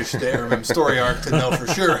finish the Airman story arc to know for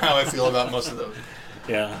sure how I feel about most of those.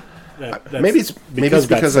 Yeah, that's Maybe it's because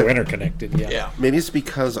because they're I- interconnected. Yeah. Yeah. Maybe it's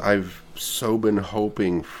because I've so been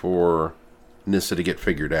hoping for Nyssa to get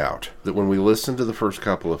figured out that when we listened to the first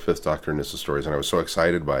couple of Fifth Doctor Nyssa stories, and I was so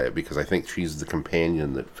excited by it because I think she's the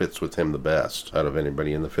companion that fits with him the best out of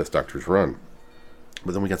anybody in the Fifth Doctor's run.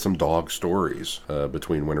 But then we got some dog stories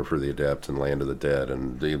between Winter the Adept and Land of the Dead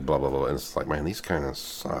and the blah blah blah, and it's like, man, these kind of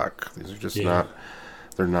suck. These are just Yeah.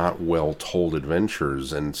 they're not well told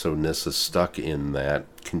adventures, and so Nyssa's stuck in that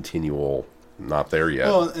continual not there yet.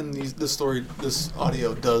 Well, and this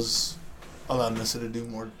audio does allow Nissa to do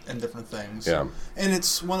more and different things. Yeah. And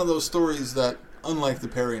it's one of those stories that, unlike the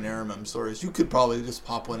Perry and Aramem stories, you could probably just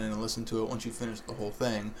pop one in and listen to it once you finish the whole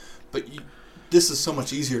thing. But this is so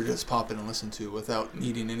much easier to just pop in and listen to without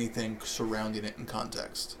needing anything surrounding it in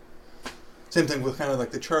context. Same thing with kind of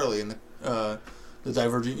like the Charlie and the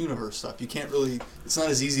Divergent Universe stuff. You can't really... It's not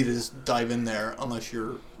as easy to just dive in there unless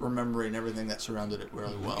you're remembering everything that surrounded it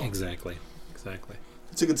really well. Exactly.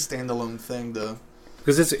 It's a good standalone thing to...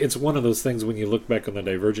 Because it's one of those things when you look back on the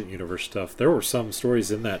Divergent Universe stuff, there were some stories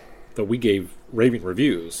in that we gave raving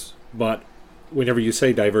reviews, but whenever you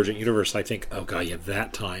say Divergent Universe, I think, oh god, yeah,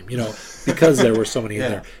 that time, because there were so many in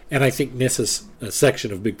there. And I think Nissa's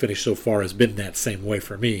section of Big Finish so far has been that same way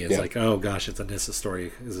for me. It's like, oh gosh, it's a Nissa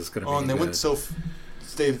story. Is this going to be and good?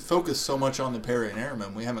 They focused so much on the Perry and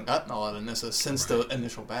Aramem, we haven't gotten a lot of Nissa since the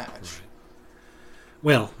initial batch. Right.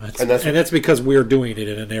 Well, that's because we're doing it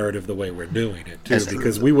in a narrative the way we're doing it, too.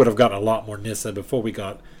 Because we would have gotten a lot more Nissa before we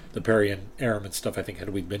got the Perry and Aramem stuff, I think, had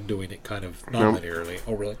we been doing it kind of non-linearly.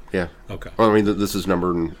 Oh, really? Yeah. Okay. Well, I mean, this is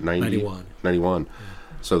number 91. Yeah.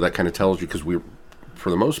 So that kind of tells you, because we're, for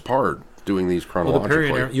the most part, doing these chronologically. Well, the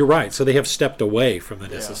Perry and Aramem, you're right. So they have stepped away from the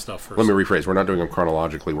Nissa stuff first. Let me rephrase. We're not doing them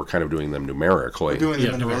chronologically. We're kind of doing them numerically. We're doing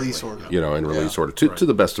them in release order. In release order, to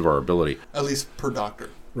the best of our ability. At least per doctor.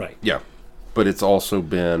 Right. Yeah. But it's also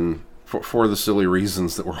been... For the silly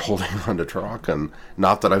reasons that we're holding on to Traken,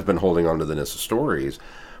 not that I've been holding on to the Nissa stories,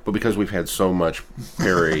 but because we've had so much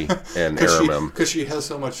Perry and Aramem. Because she has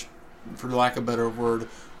so much, for lack of a better word,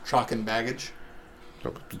 Traken baggage.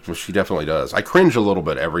 Well, she definitely does. I cringe a little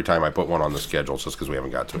bit every time I put one on the schedule, just because we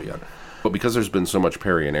haven't got to it yet. But because there's been so much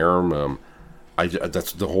Perry and Aramem,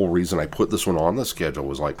 that's the whole reason I put this one on the schedule,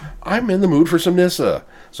 was like, I'm in the mood for some Nissa.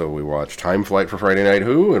 So we watched Time Flight for Friday Night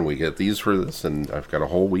Who, and we get these for this, and I've got a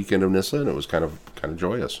whole weekend of Nissa, and it was kind of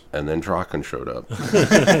joyous. And then Traken showed up.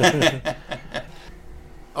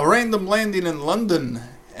 A random landing in London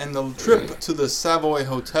and the trip to the Savoy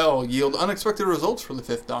Hotel yield unexpected results for the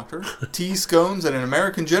Fifth Doctor. Tea scones and an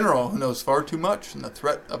American general who knows far too much, and the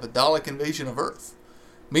threat of a Dalek invasion of Earth.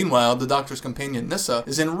 Meanwhile, the Doctor's companion Nissa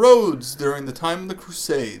is in Rhodes during the time of the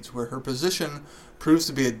Crusades, where her position proves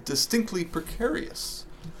to be distinctly precarious.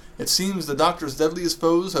 It seems the Doctor's deadliest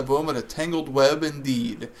foes have woven a tangled web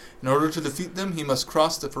indeed. In order to defeat them, he must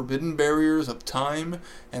cross the forbidden barriers of time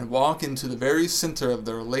and walk into the very center of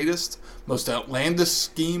their latest, most outlandish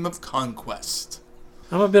scheme of conquest.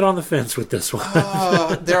 I'm a bit on the fence with this one.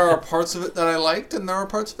 There are parts of it that I liked, and there are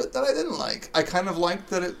parts of it that I didn't like. I kind of liked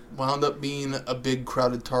that it wound up being a big,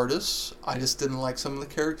 crowded TARDIS. I just didn't like some of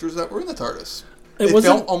the characters that were in the TARDIS. It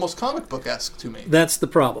felt almost comic book-esque to me. That's the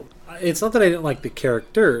problem. It's not that I didn't like the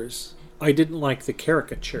characters. I didn't like the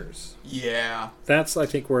caricatures. Yeah. That's, I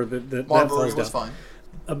think, where that Marbury falls was down. fine.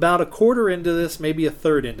 About a quarter into this, maybe a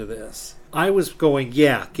third into this, I was going,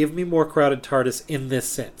 give me more crowded TARDIS in this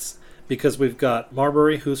sense. Because we've got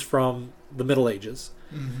Marbury, who's from the Middle Ages.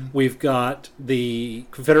 Mm-hmm. We've got the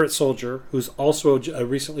Confederate soldier, who's also a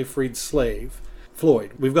recently freed slave,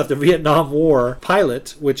 Floyd. We've got the Vietnam War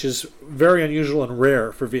pilot, which is very unusual and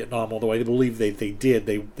rare for Vietnam, although I believe they did.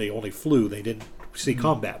 They only flew. They didn't see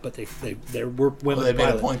combat, but there were women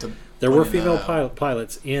pilots. There were female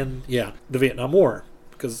pilots in the Vietnam War.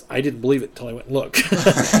 Because I didn't believe it until I went and looked.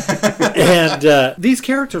 And these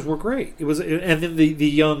characters were great. And then the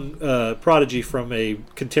young prodigy from a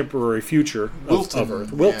contemporary future of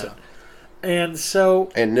Earth, Wilton. Yeah. And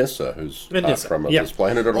so... And Nissa, who's not from this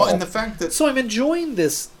planet at all. And the fact that... So I'm enjoying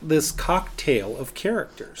this cocktail of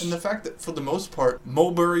characters. And the fact that, for the most part,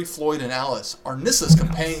 Mulberry, Floyd, and Alice are Nissa's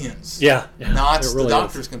companions. Yeah. Not really the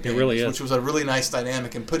Doctor's companions. It really is. Which was a really nice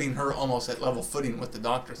dynamic and putting her almost at level footing with the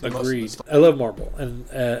Doctor. Agreed. I love Marble.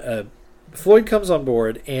 And Floyd comes on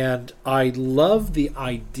board, and I love the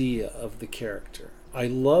idea of the character. I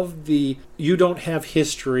love you don't have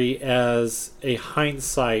history as a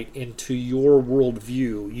hindsight into your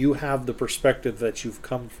worldview. You have the perspective that you've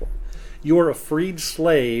come from. You're a freed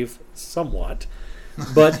slave, somewhat,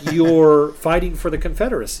 but you're fighting for the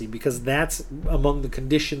Confederacy because that's among the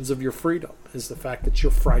conditions of your freedom, is the fact that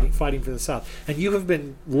you're fighting for the South. And you have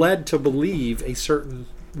been led to believe a certain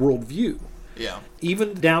worldview. Yeah.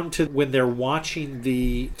 Even down to when they're watching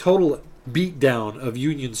the total beatdown of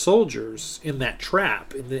Union soldiers in that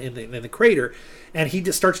trap in the crater, and he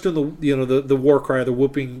just starts doing the war cry, the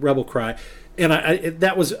whooping rebel cry, and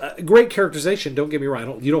that was a great characterization. Don't get me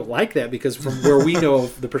wrong, you don't like that because from where we know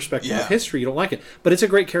the perspective of history, you don't like it, but it's a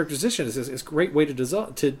great characterization. It's a great way to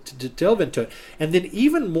delve into it, and then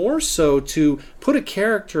even more so to put a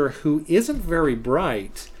character who isn't very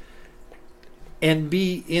bright and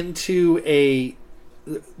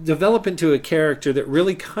develop into a character that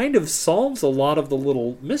really kind of solves a lot of the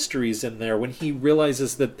little mysteries in there when he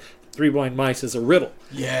realizes that Three Blind Mice is a riddle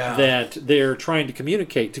that they're trying to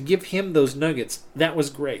communicate. To give him those nuggets, that was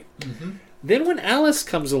great. Mm-hmm. Then when Alice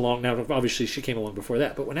comes along, now obviously she came along before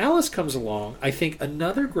that, but when Alice comes along, I think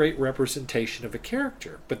another great representation of a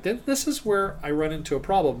character. But then this is where I run into a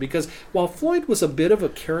problem, because while Floyd was a bit of a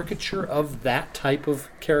caricature of that type of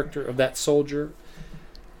character, of that soldier,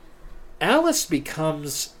 Alice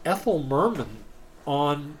becomes Ethel Merman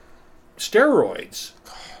on steroids.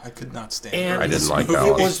 I could not stand And her. I didn't like it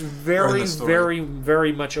Alice. was very, Or the story. very,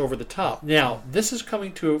 very much over the top. Now, this is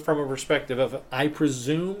coming from a perspective of, I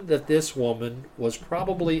presume that this woman was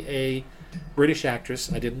probably a British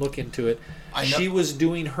actress. I didn't look into it. I know- She was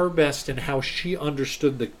doing her best in how she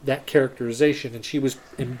understood that characterization, and she was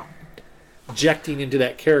injecting into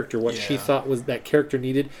that character what she Yeah. thought was that character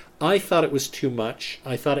needed. I thought it was too much.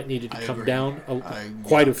 I thought it needed to I come agree. down I-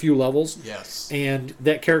 quite yeah. a few levels. Yes. And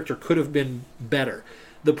that character could have been better.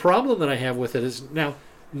 The problem that I have with it is, now,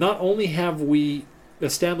 not only have we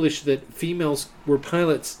established that females were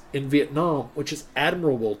pilots in Vietnam, which is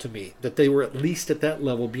admirable to me, that they were at least at that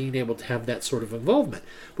level being able to have that sort of involvement.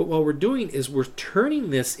 But what we're doing is we're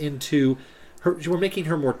turning this into her, we're making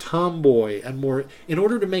her more tomboy and more, in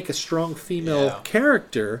order to make a strong female Yeah.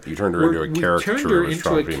 character. You turned her into a we caricature turned her of a into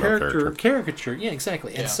strong a female caricature. Yeah,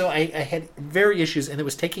 exactly. And Yeah. so I had very issues, and it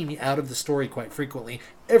was taking me out of the story quite frequently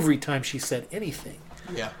every time she said anything.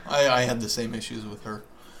 Yeah, I had the same issues with her.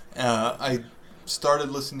 I started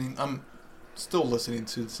listening. I'm still listening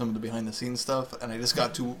to some of the behind the scenes stuff, and I just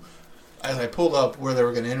got to, as I pulled up where they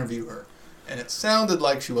were going to interview her, and it sounded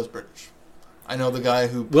like she was British. I know the guy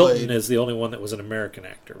who Wilton played. is the only one that was an American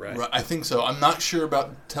actor, right? Right, I think so. I'm not sure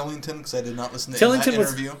about Tellington because I did not listen to Tellington that was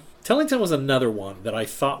interview. Tellington was another one that I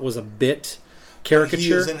thought was a bit He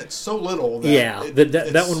caricature. is in it so little. That Yeah, that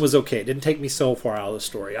it's- one was okay. It didn't take me so far out of the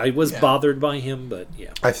story. I was Yeah. bothered by him, but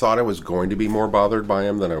yeah. I thought I was going to be more bothered by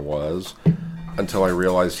him than I was, until I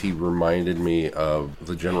realized he reminded me of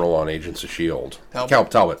the general on Agents of S.H.I.E.L.D.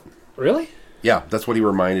 Talbot. Really? Yeah, that's what he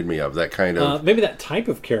reminded me of. That kind of... Maybe that type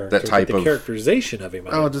of character, That type but the of- characterization of him.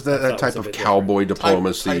 just that type of cowboy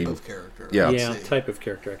diplomacy. type of character. Yeah. I'd Yeah, say. type of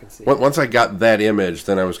character I can see. Once I got that image,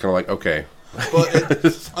 then I was kind of like, okay.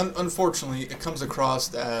 But unfortunately, it comes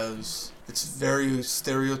across as it's very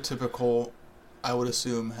stereotypical, I would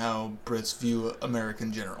assume, how Brits view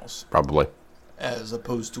American generals, Probably. as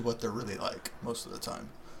opposed to what they're really like most of the time.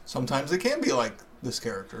 Sometimes they can be like this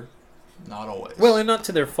character, not always. Well, and not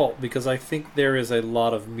to their fault, because I think there is a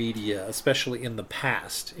lot of media, especially in the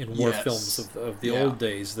past, in war Yes. films of the Yeah. old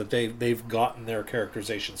days, that they've gotten their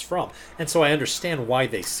characterizations from. And so I understand why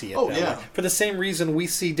they see it Oh, that yeah. way. For the same reason we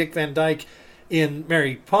see Dick Van Dyke in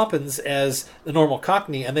Mary Poppins as the normal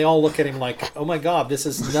Cockney, and they all look at him like, "Oh my God, this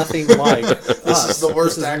is nothing like us. is the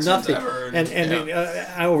worst This is accent ever." And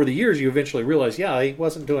over the years, you eventually realize, yeah, he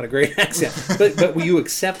wasn't doing a great accent, but you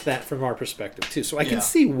accept that from our perspective too. So I Yeah. can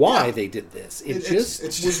see why Yeah. they did this. It's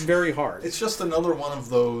It was very hard. It's just another one of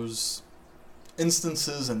those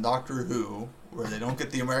instances in Doctor Who where they don't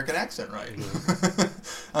get the American accent right.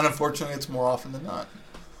 Mm-hmm. And unfortunately, it's more often than not.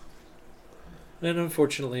 And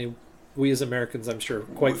unfortunately, we as Americans, I'm sure,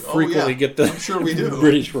 quite Oh, frequently yeah. get the I'm sure we do.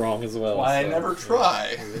 British wrong as well. Why I never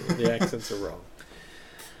try. The accents are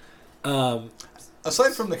wrong.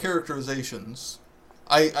 Aside from the characterizations,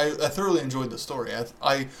 I thoroughly enjoyed the story.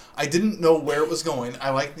 I didn't know where it was going. I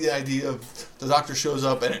like the idea of the Doctor shows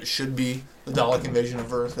up and it should be the Dalek invasion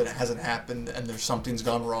of Earth and it hasn't happened and there's something's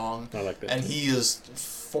gone wrong. I like that And too. he is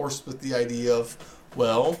forced with the idea of,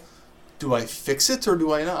 well, do I fix it or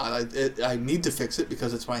do I not? I need to fix it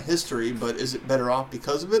because it's my history, but is it better off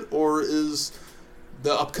because of it, or is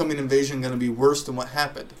the upcoming invasion going to be worse than what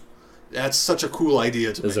happened? That's such a cool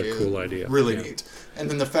idea to me. It's a cool idea. Really Yeah. neat.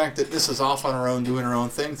 And then the fact that this is off on her own, doing her own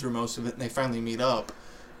thing through most of it, and they finally meet up,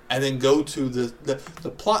 and then go to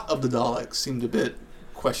the plot of the Daleks seemed a bit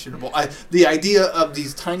questionable. The idea of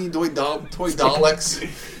these tiny toy Daleks.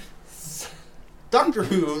 Doctor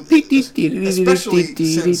Who, especially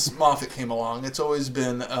since Moffat came along, it's always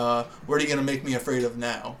been, what are you going to make me afraid of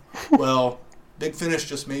now? Well, Big Finish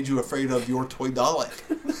just made you afraid of your toy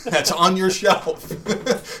Dalek. That's on your shelf.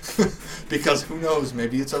 Because who knows,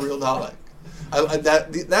 maybe it's a real Dalek.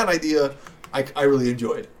 That idea, I really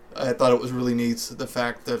enjoyed. I thought it was really neat, the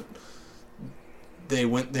fact that they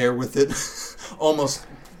went there with it, almost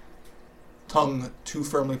tongue too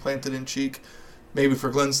firmly planted in cheek. Maybe for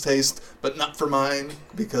Glenn's taste, but not for mine,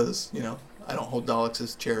 because, I don't hold Daleks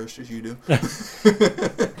as cherished as you do.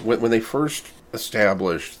 When they first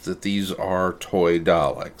established that these are toy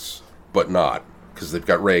Daleks, but not, because they've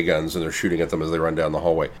got ray guns and they're shooting at them as they run down the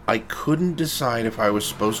hallway. I couldn't decide if I was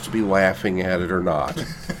supposed to be laughing at it or not.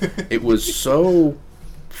 It was so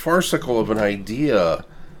farcical of an idea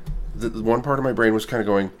that one part of my brain was kind of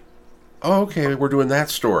going, oh, okay, we're doing that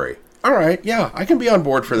story. All right, yeah, I can be on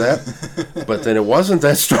board for that. But then it wasn't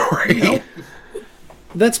that story. Nope.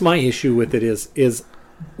 That's my issue with it is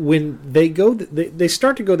when they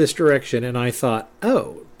start to go this direction, and I thought,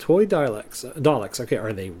 oh, toy Daleks. Okay,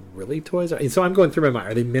 are they really toys? And so I'm going through my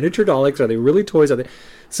mind. Are they miniature Daleks? Are they really toys? Are they?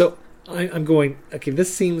 So I'm going, okay,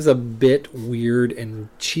 this seems a bit weird and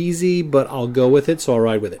cheesy, but I'll go with it, so I'll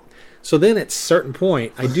ride with it. So then at a certain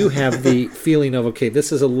point, I do have the feeling of, okay,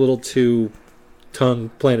 this is a little too tongue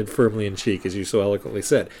planted firmly in cheek, as you so eloquently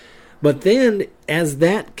said. But then, as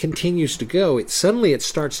that continues to go, it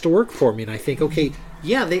starts to work for me, and I think, okay,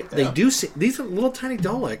 yeah, they do. These are little tiny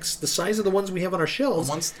Daleks, the size of the ones we have on our shelves,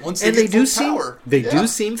 Once and they they get do full power. do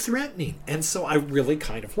seem threatening, and so I really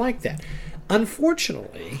kind of like that.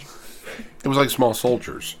 Unfortunately, It was like Small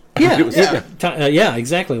Soldiers. yeah,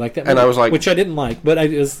 exactly like that. And I was like, which I didn't like, but I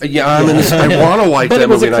was I want to like but that it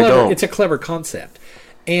was movie, and I don't. It's a clever concept,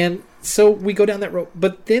 and so we go down that road.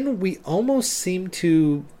 But then we almost seem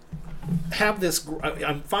to have this.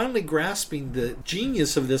 I'm finally grasping the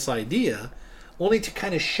genius of this idea, only to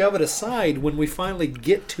kind of shove it aside when we finally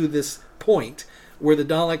get to this point where the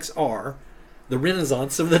Daleks are, the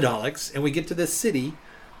renaissance of the Daleks, and we get to this city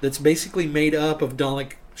that's basically made up of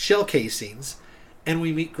Dalek shell casings, and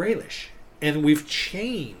we meet Graylish. And we've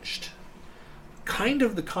changed kind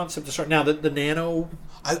of the concept to start. Now, the nano...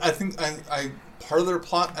 I think part of their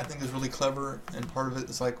plot, I think, is really clever, and part of it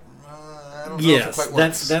is like, I don't know if it quite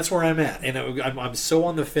works. That's where I'm at. And I'm so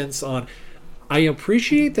on the fence on... I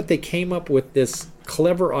appreciate that they came up with this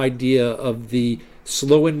clever idea of the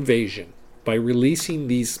slow invasion by releasing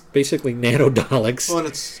these basically nano Daleks. Well, and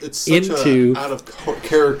it's such a out of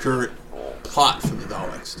character plot for the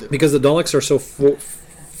Daleks too. Because the Daleks are so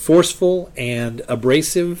forceful and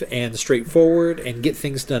abrasive and straightforward and get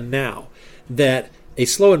things done now that a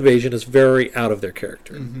slow invasion is very out of their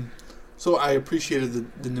character. Mm-hmm. So I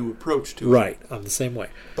appreciated the new approach to it. Right, I'm the same way.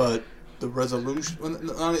 But the resolution, well,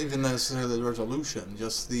 not even necessarily the resolution,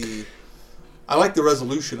 just I like the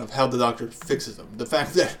resolution of how the Doctor fixes them. The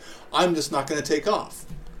fact that I'm just not going to take off.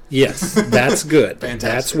 Yes, that's good. Fantastic.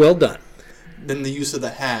 That's well done. Then the use of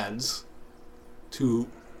the HADs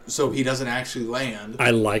so he doesn't actually land.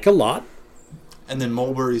 I like a lot. And then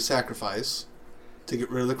Mulberry's sacrifice to get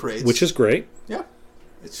rid of the crates. Which is great. Yeah.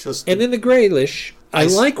 It's just... And then the Graylish, I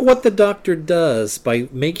like what the Doctor does by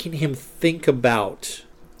making him think about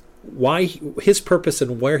why his purpose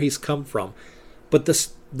and where he's come from. But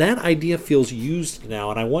that idea feels used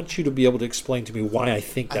now, and I want you to be able to explain to me why I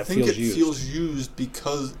think that feels used. I think it feels used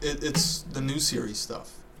because it's the new series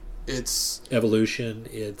stuff. It's evolution.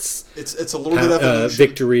 It's a little bit of evolution.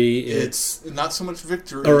 Victory. It's not so much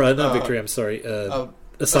victory. Or not victory. I'm sorry.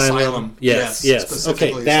 Asylum. Yes.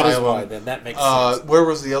 Okay, that is why. Then that makes sense. Where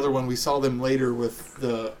was the other one? We saw them later with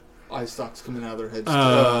the eye stalks coming out of their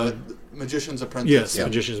heads. Magician's Apprentice. Yes, yeah.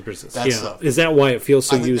 Magician's Apprentice. That stuff. Is that why it feels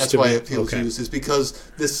so used to me? That's why it feels used. Is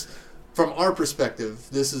because this, from our perspective,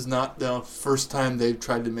 this is not the first time they've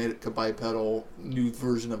tried to make a bipedal new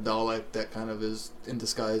version of Dalek that kind of is in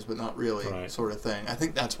disguise, but not really, sort of thing. I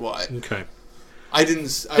think that's why. Okay. I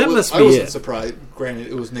wasn't surprised. Granted,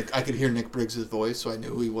 it was Nick. I could hear Nick Briggs' voice, so I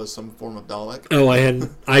knew he was some form of Dalek. Oh,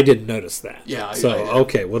 I didn't notice that. Yeah.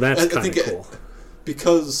 Okay, well that's kind of cool.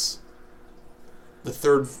 Because the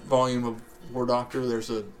third volume of War Doctor,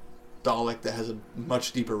 there's a Dalek that has a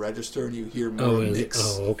much deeper register, and you hear more of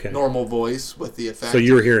Nick's normal voice with the effect. So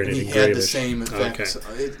you were hearing it in Graylish. He had the same effects,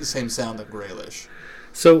 the same sound of Graylish.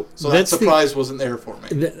 So that surprise wasn't there for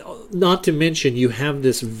me. Not to mention, you have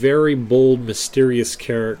this very bold, mysterious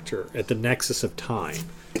character at the nexus of time,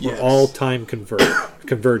 where all time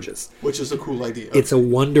converges. Which is a cool idea. It's a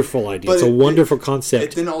wonderful idea. But it's a wonderful concept.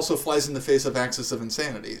 It then also flies in the face of Axis of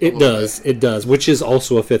Insanity. It does, which is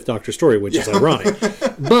also a Fifth Doctor story, which is ironic.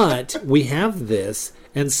 But we have this,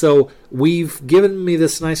 and so we've given me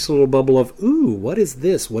this nice little bubble of, ooh, what is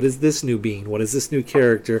this? What is this new being? What is this new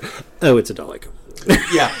character? Oh, it's a Dalek.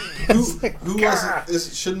 Yeah. Who was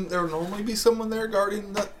it? Shouldn't there normally be someone there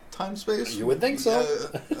guarding that time space? You would think so.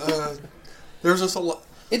 There's just a lot.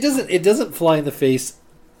 It doesn't fly in the face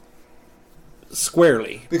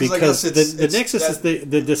squarely because the Nexus is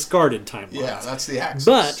the discarded timeline. Yeah, that's the Axis.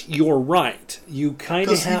 But you're right. You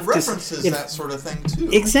kind of have to. Because he references that sort of thing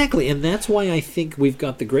too. Exactly, and that's why I think we've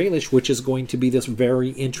got the Graylish, which is going to be this very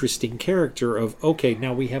interesting character of, okay,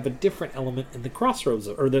 now we have a different element in the crossroads,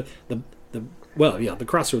 or the well, yeah, the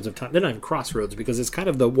crossroads of time. They're not even crossroads because it's kind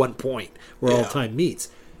of the one point where all Yeah. time meets.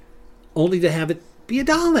 Only to have it be a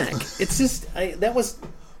Dalek. It's just that was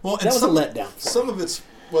Well, that was a letdown. Some of it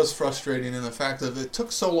was frustrating in the fact that it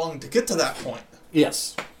took so long to get to that point.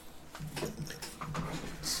 Yes.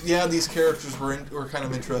 Yeah, these characters were kind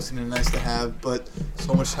of interesting and nice to have, but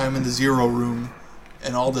so much time in the Zero Room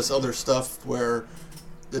and all this other stuff where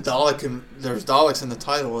there's Daleks in the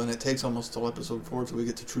title, and it takes almost till episode 4 till we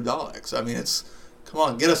get to True Daleks. I mean, come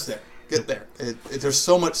on, get us there. Get there. There's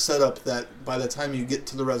so much setup that by the time you get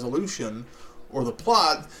to the resolution or the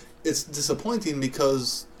plot, it's disappointing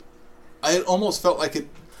because I almost felt like it.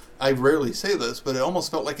 I rarely say this, but it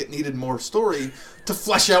almost felt like it needed more story to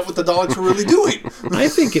flesh out what the Daleks were really doing. I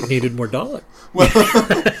think it needed more Dalek.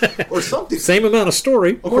 Or something. Same amount of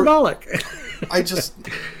story, more Dalek.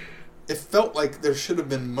 It felt like there should have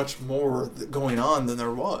been much more going on than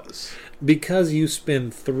there was. Because you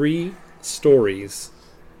spend 3 stories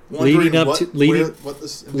Wondering leading up what to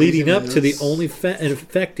the only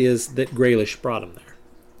effect is that Graylish brought him there.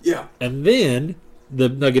 Yeah. And then the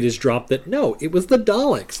nugget is dropped that no, it was the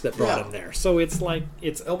Daleks that brought Yeah. him there. So it's like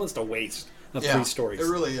it's almost a waste of 3 stories. It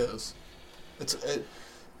really is.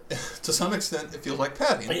 To some extent, it feels like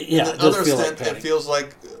padding. Yeah, to it does another feel like extent, padding. it feels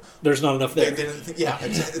like There's not enough they there. didn't.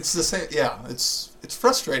 It's the same. Yeah, it's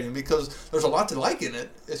frustrating because there's a lot to like in it.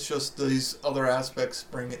 It's just these other aspects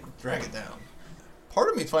drag it down. Part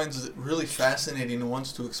of me finds it really fascinating and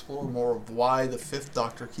wants to explore more of why the 5th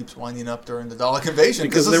Doctor keeps winding up during the Dalek invasion.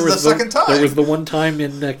 Because this is the second time. There was the one time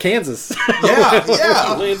in Kansas. Yeah, He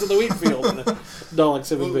yeah. lands in the wheat field and the Daleks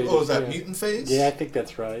have invaded. What was that, Yeah. mutant phase? Yeah, I think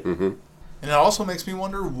that's right. Mm-hmm. And it also makes me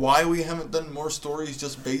wonder why we haven't done more stories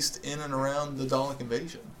just based in and around the Dalek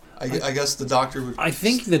invasion. I guess the Doctor would... I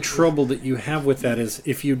think the trouble that you have with that is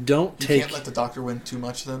if you don't You take... can't let the Doctor win too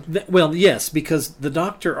much then? Well, yes, because the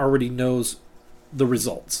Doctor already knows the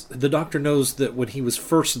results. The Doctor knows that when he was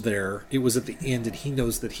first there, it was at the end, and he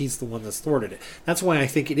knows that he's the one that's thwarted it. That's why I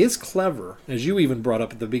think it is clever, as you even brought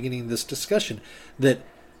up at the beginning of this discussion, that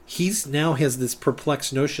he's now has this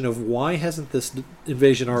perplexed notion of why hasn't this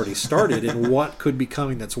invasion already started and what could be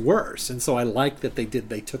coming that's worse. And so I like that they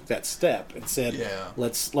took that step and said, Yeah.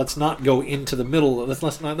 let's not go into the middle. Let's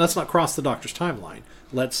not cross the Doctor's timeline.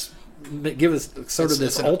 Let's give us sort of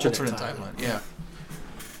this an alternate timeline. Yeah.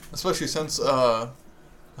 Especially since,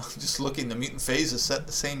 just looking, the mutant phase is set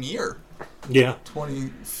the same year. Yeah.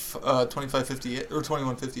 2558 or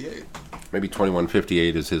 2158. Maybe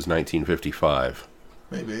 2158 is his 1955.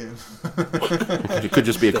 Maybe. It could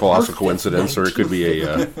just be a colossal coincidence, or it could be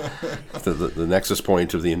the nexus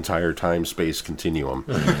point of the entire time-space continuum.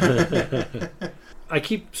 I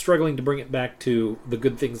keep struggling to bring it back to the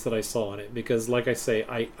good things that I saw in it because, like I say,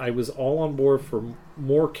 I was all on board for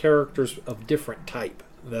more characters of different type.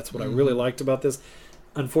 That's what I really liked about this.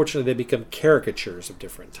 Unfortunately, they become caricatures of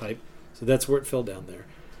different type, so that's where it fell down there.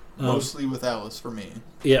 Mostly with Alice for me.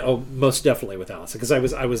 Yeah, most definitely with Alice, because I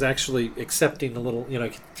was actually accepting a little.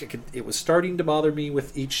 It was starting to bother me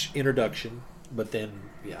with each introduction, but then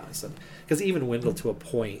I said because even Wendell to a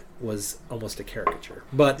point was almost a caricature.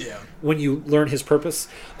 But Yeah. when you learn his purpose,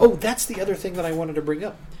 that's the other thing that I wanted to bring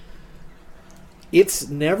up. It's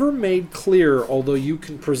never made clear, although you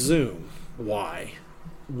can presume why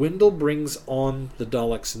Wendell brings on the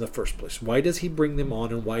Daleks in the first place. Why does he bring them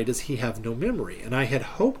on, and why does he have no memory? And I had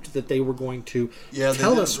hoped that they were going to Yeah, they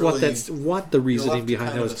tell didn't us really- what the reasoning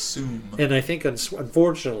behind that that was. Assume. And I think,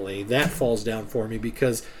 unfortunately, that falls down for me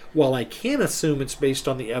because while I can assume it's based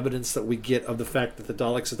on the evidence that we get of the fact that the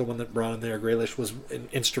Daleks are the one that brought in there, Graylish was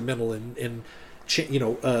instrumental in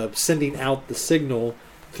sending out the signal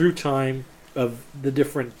through time of the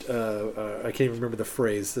different, I can't even remember the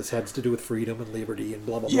phrase, this has to do with freedom and liberty and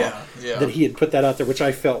blah, blah, blah. Yeah. That he had put that out there, which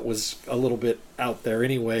I felt was a little bit out there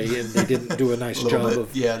anyway, and they didn't do a nice job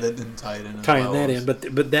of that didn't tie it in. as tying well. that in,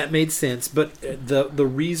 but that made sense. But the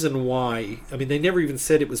reason why, I mean, they never even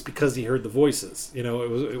said it was because he heard the voices.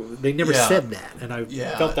 They never Yeah. said that, and I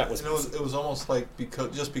Yeah, felt that was. and it was almost like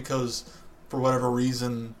because for whatever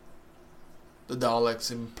reason the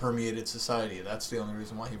Daleks permeated society. That's the only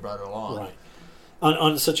reason why he brought it along. right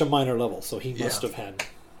on such a minor level. So he must Yeah. have had.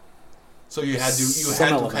 So you had Some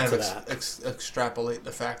to element kind to of that. extrapolate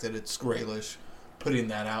the fact that it's Graylish putting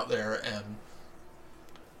that out there and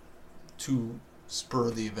to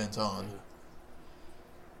spur the event on.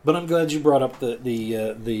 But I'm glad you brought up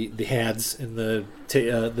the HADs and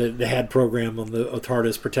the HAD program on the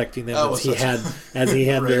TARDIS protecting them Oh, as he had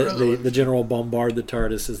Right, the really. general bombard the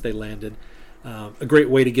TARDIS as they landed. a great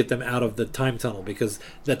way to get them out of the time tunnel, because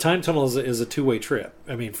the time tunnel is a two-way trip.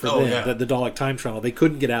 I mean, for them, yeah. the Dalek time tunnel, they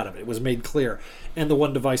couldn't get out of it. It was made clear. And the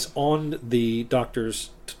one device on the Doctor's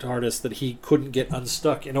TARDIS that he couldn't get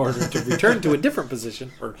unstuck in order to return to a different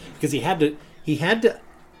position, or because he had to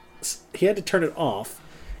turn it off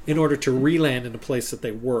in order to re-land in the place that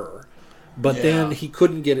they were. But Yeah. then he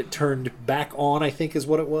couldn't get it turned back on, I think is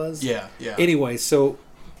what it was. Yeah, yeah. Anyway, so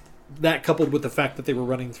that coupled with the fact that they were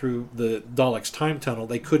running through the Daleks' time tunnel,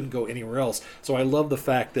 they couldn't go anywhere else. So I love the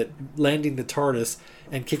fact that landing the TARDIS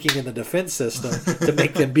and kicking in the defense system to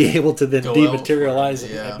make them be able to then Go dematerialize out,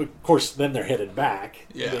 it. yeah. And of course, then they're headed back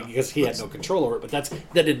because he had no control over it. But that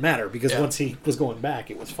didn't matter, because once he was going back,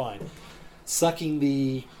 it was fine. Sucking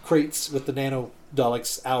the crates with the nano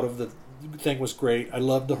Daleks out of the thing was great. I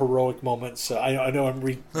love the heroic moments. I know I'm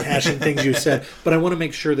rehashing things you said, but I want to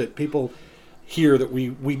make sure that people hear that we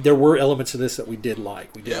there were elements of this that we did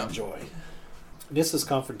like, we did enjoy. This is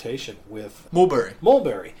confrontation with Mulberry.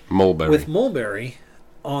 With Mulberry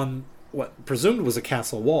on what presumed was a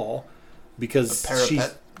castle wall, because A parapet?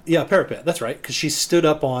 she's a parapet. That's right, because she stood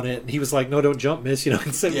up on it, and he was like, "No, don't jump, miss." You know,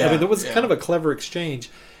 and so, I mean, there was kind of a clever exchange,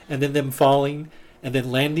 and then them falling and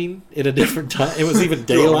then landing at a different time. It was even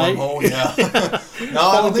daylight. No,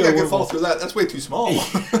 I don't think I could fall through that. That's way too small.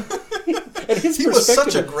 And his He was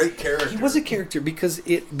perspective- such a great character. He was a character because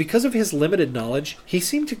of his limited knowledge, he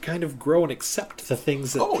seemed to kind of grow and accept the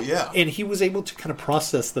things that. Oh, yeah. And he was able to kind of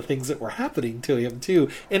process the things that were happening to him too,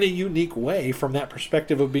 in a unique way from that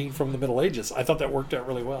perspective of being from the Middle Ages. I thought that worked out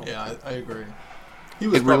really well. Yeah, I agree. He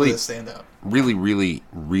was It probably really- a standout. Really, really,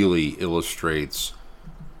 really illustrates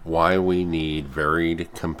why we need varied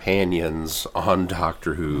companions on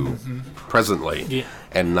Doctor Who presently, Yeah.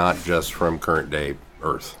 and not just from current day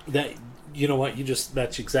Earth. That, you know what,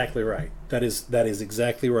 that's exactly right. That is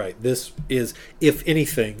exactly right. This is, if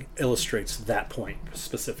anything, illustrates that point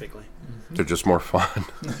specifically. They're just more fun.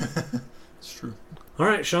 It's true. All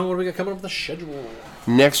right, Sean, what do we got coming up with the schedule?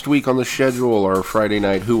 Next week on the schedule, our Friday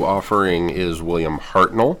Night Who offering is William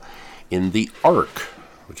Hartnell in The Ark,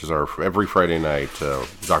 which is our every Friday night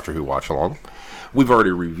Doctor Who watch along. We've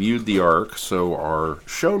already reviewed The Ark, so our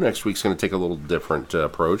show next week's going to take a little different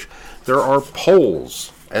approach. There are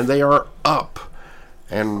polls, and they are up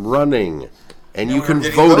and running, and you can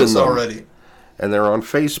vote in them. Already. And they're on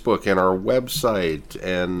Facebook and our website.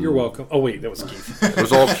 And You're welcome. Oh, wait, that was Keith. it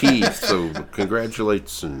was all Keith, so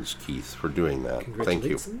congratulations, Keith, for doing that. Thank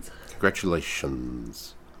you.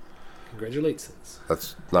 Congratulations. Congratulations.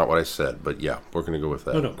 That's not what I said, but yeah, we're going to go with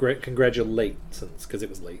that. No, great. Congratulations, because it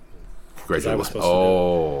was late. I was supposed to do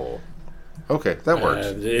Oh. Okay, that works.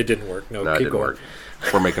 It didn't work. No, No, it keep didn't going. work.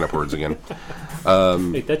 We're making up words again.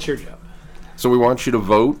 Hey, that's your job. So we want you to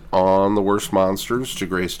vote on the worst monsters to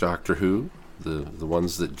grace Doctor Who. The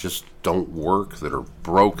ones that just don't work, that are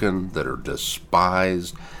broken, that are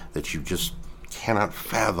despised, that you just cannot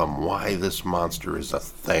fathom why this monster is a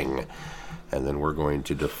thing. And then we're going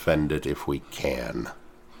to defend it if we can.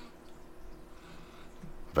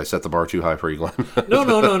 Have I set the bar too high for you, Glenn?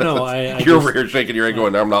 No. You're over here shaking your head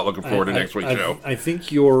going, I'm not looking forward to next week's show. I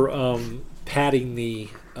think you're padding the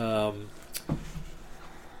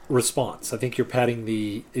response. I think you're padding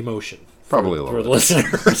the emotion. Probably a for little the bit.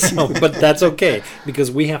 listener. So, but that's okay, because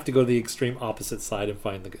we have to go to the extreme opposite side and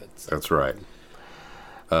find the good. So. That's right.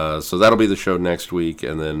 So that'll be the show next week,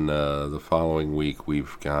 and then the following week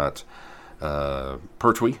we've got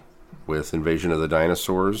Pertwee with Invasion of the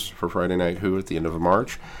Dinosaurs for Friday Night Who at the end of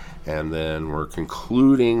March, and then we're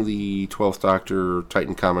concluding the 12th Doctor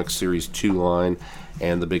Titan Comics Series 2 line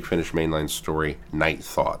and the Big Finish mainline story Night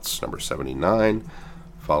Thoughts number 79,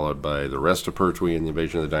 followed by the rest of Pertwee and the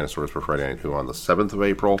Invasion of the Dinosaurs for Friday Night Who on the 7th of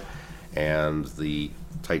April, and the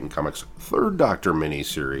Titan Comics 3rd Doctor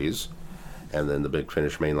miniseries. And then the Big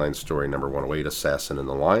Finish mainline story number 108, Assassin in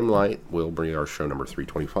the Limelight, will bring our show number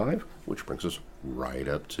 325, which brings us right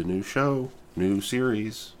up to new show, new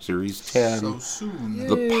series, Series 10. So soon.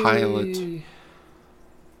 The pilot.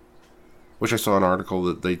 Which I saw an article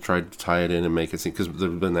that they tried to tie it in and make it seem, because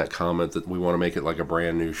there's been that comment that we want to make it like a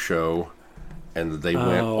brand new show. And they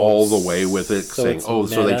went all the way with it, so saying, it's so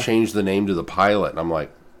they meta. changed the name to the pilot. And I'm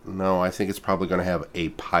like, no, I think it's probably going to have a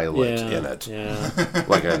pilot in it. Yeah.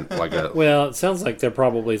 Like a. Well, it sounds like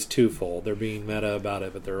it's twofold. They're being meta about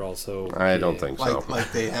it, but they're also. I don't think so.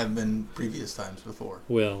 Like they have been previous times before.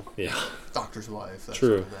 Well, yeah. Doctor's wife. That True.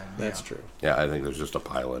 Sort of thing. That's Yeah. true. Yeah, I think there's just a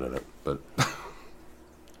pilot in it, but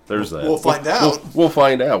there's that. We'll find out. We'll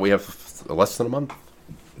find out. We have less than a month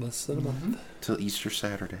Less than a month. till Easter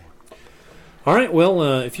Saturday. All right, well,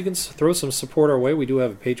 if you can throw some support our way, we do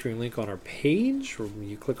have a Patreon link on our page.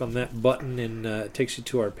 You click on that button and it takes you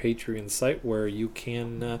to our Patreon site where you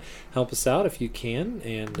can help us out if you can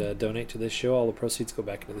and donate to this show. All the proceeds go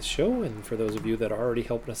back into the show, and for those of you that are already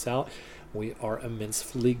helping us out, we are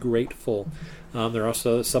immensely grateful. There are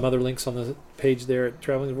also some other links on the page there at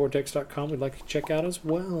travelingthevortex.com we'd like you to check out as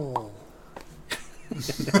well.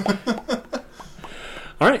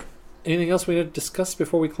 All right. Anything else we need to discuss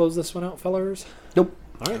before we close this one out, fellers? Nope.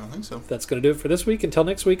 All I right. don't think so. That's going to do it for this week. Until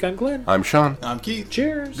next week, I'm Glenn. I'm Sean. I'm Keith.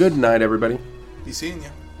 Cheers. Good night, everybody. Be seeing you.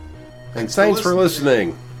 And thanks for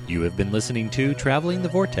listening. You have been listening to Traveling the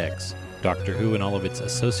Vortex. Doctor Who and all of its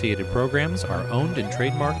associated programs are owned and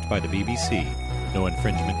trademarked by the BBC. No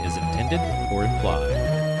infringement is intended or implied.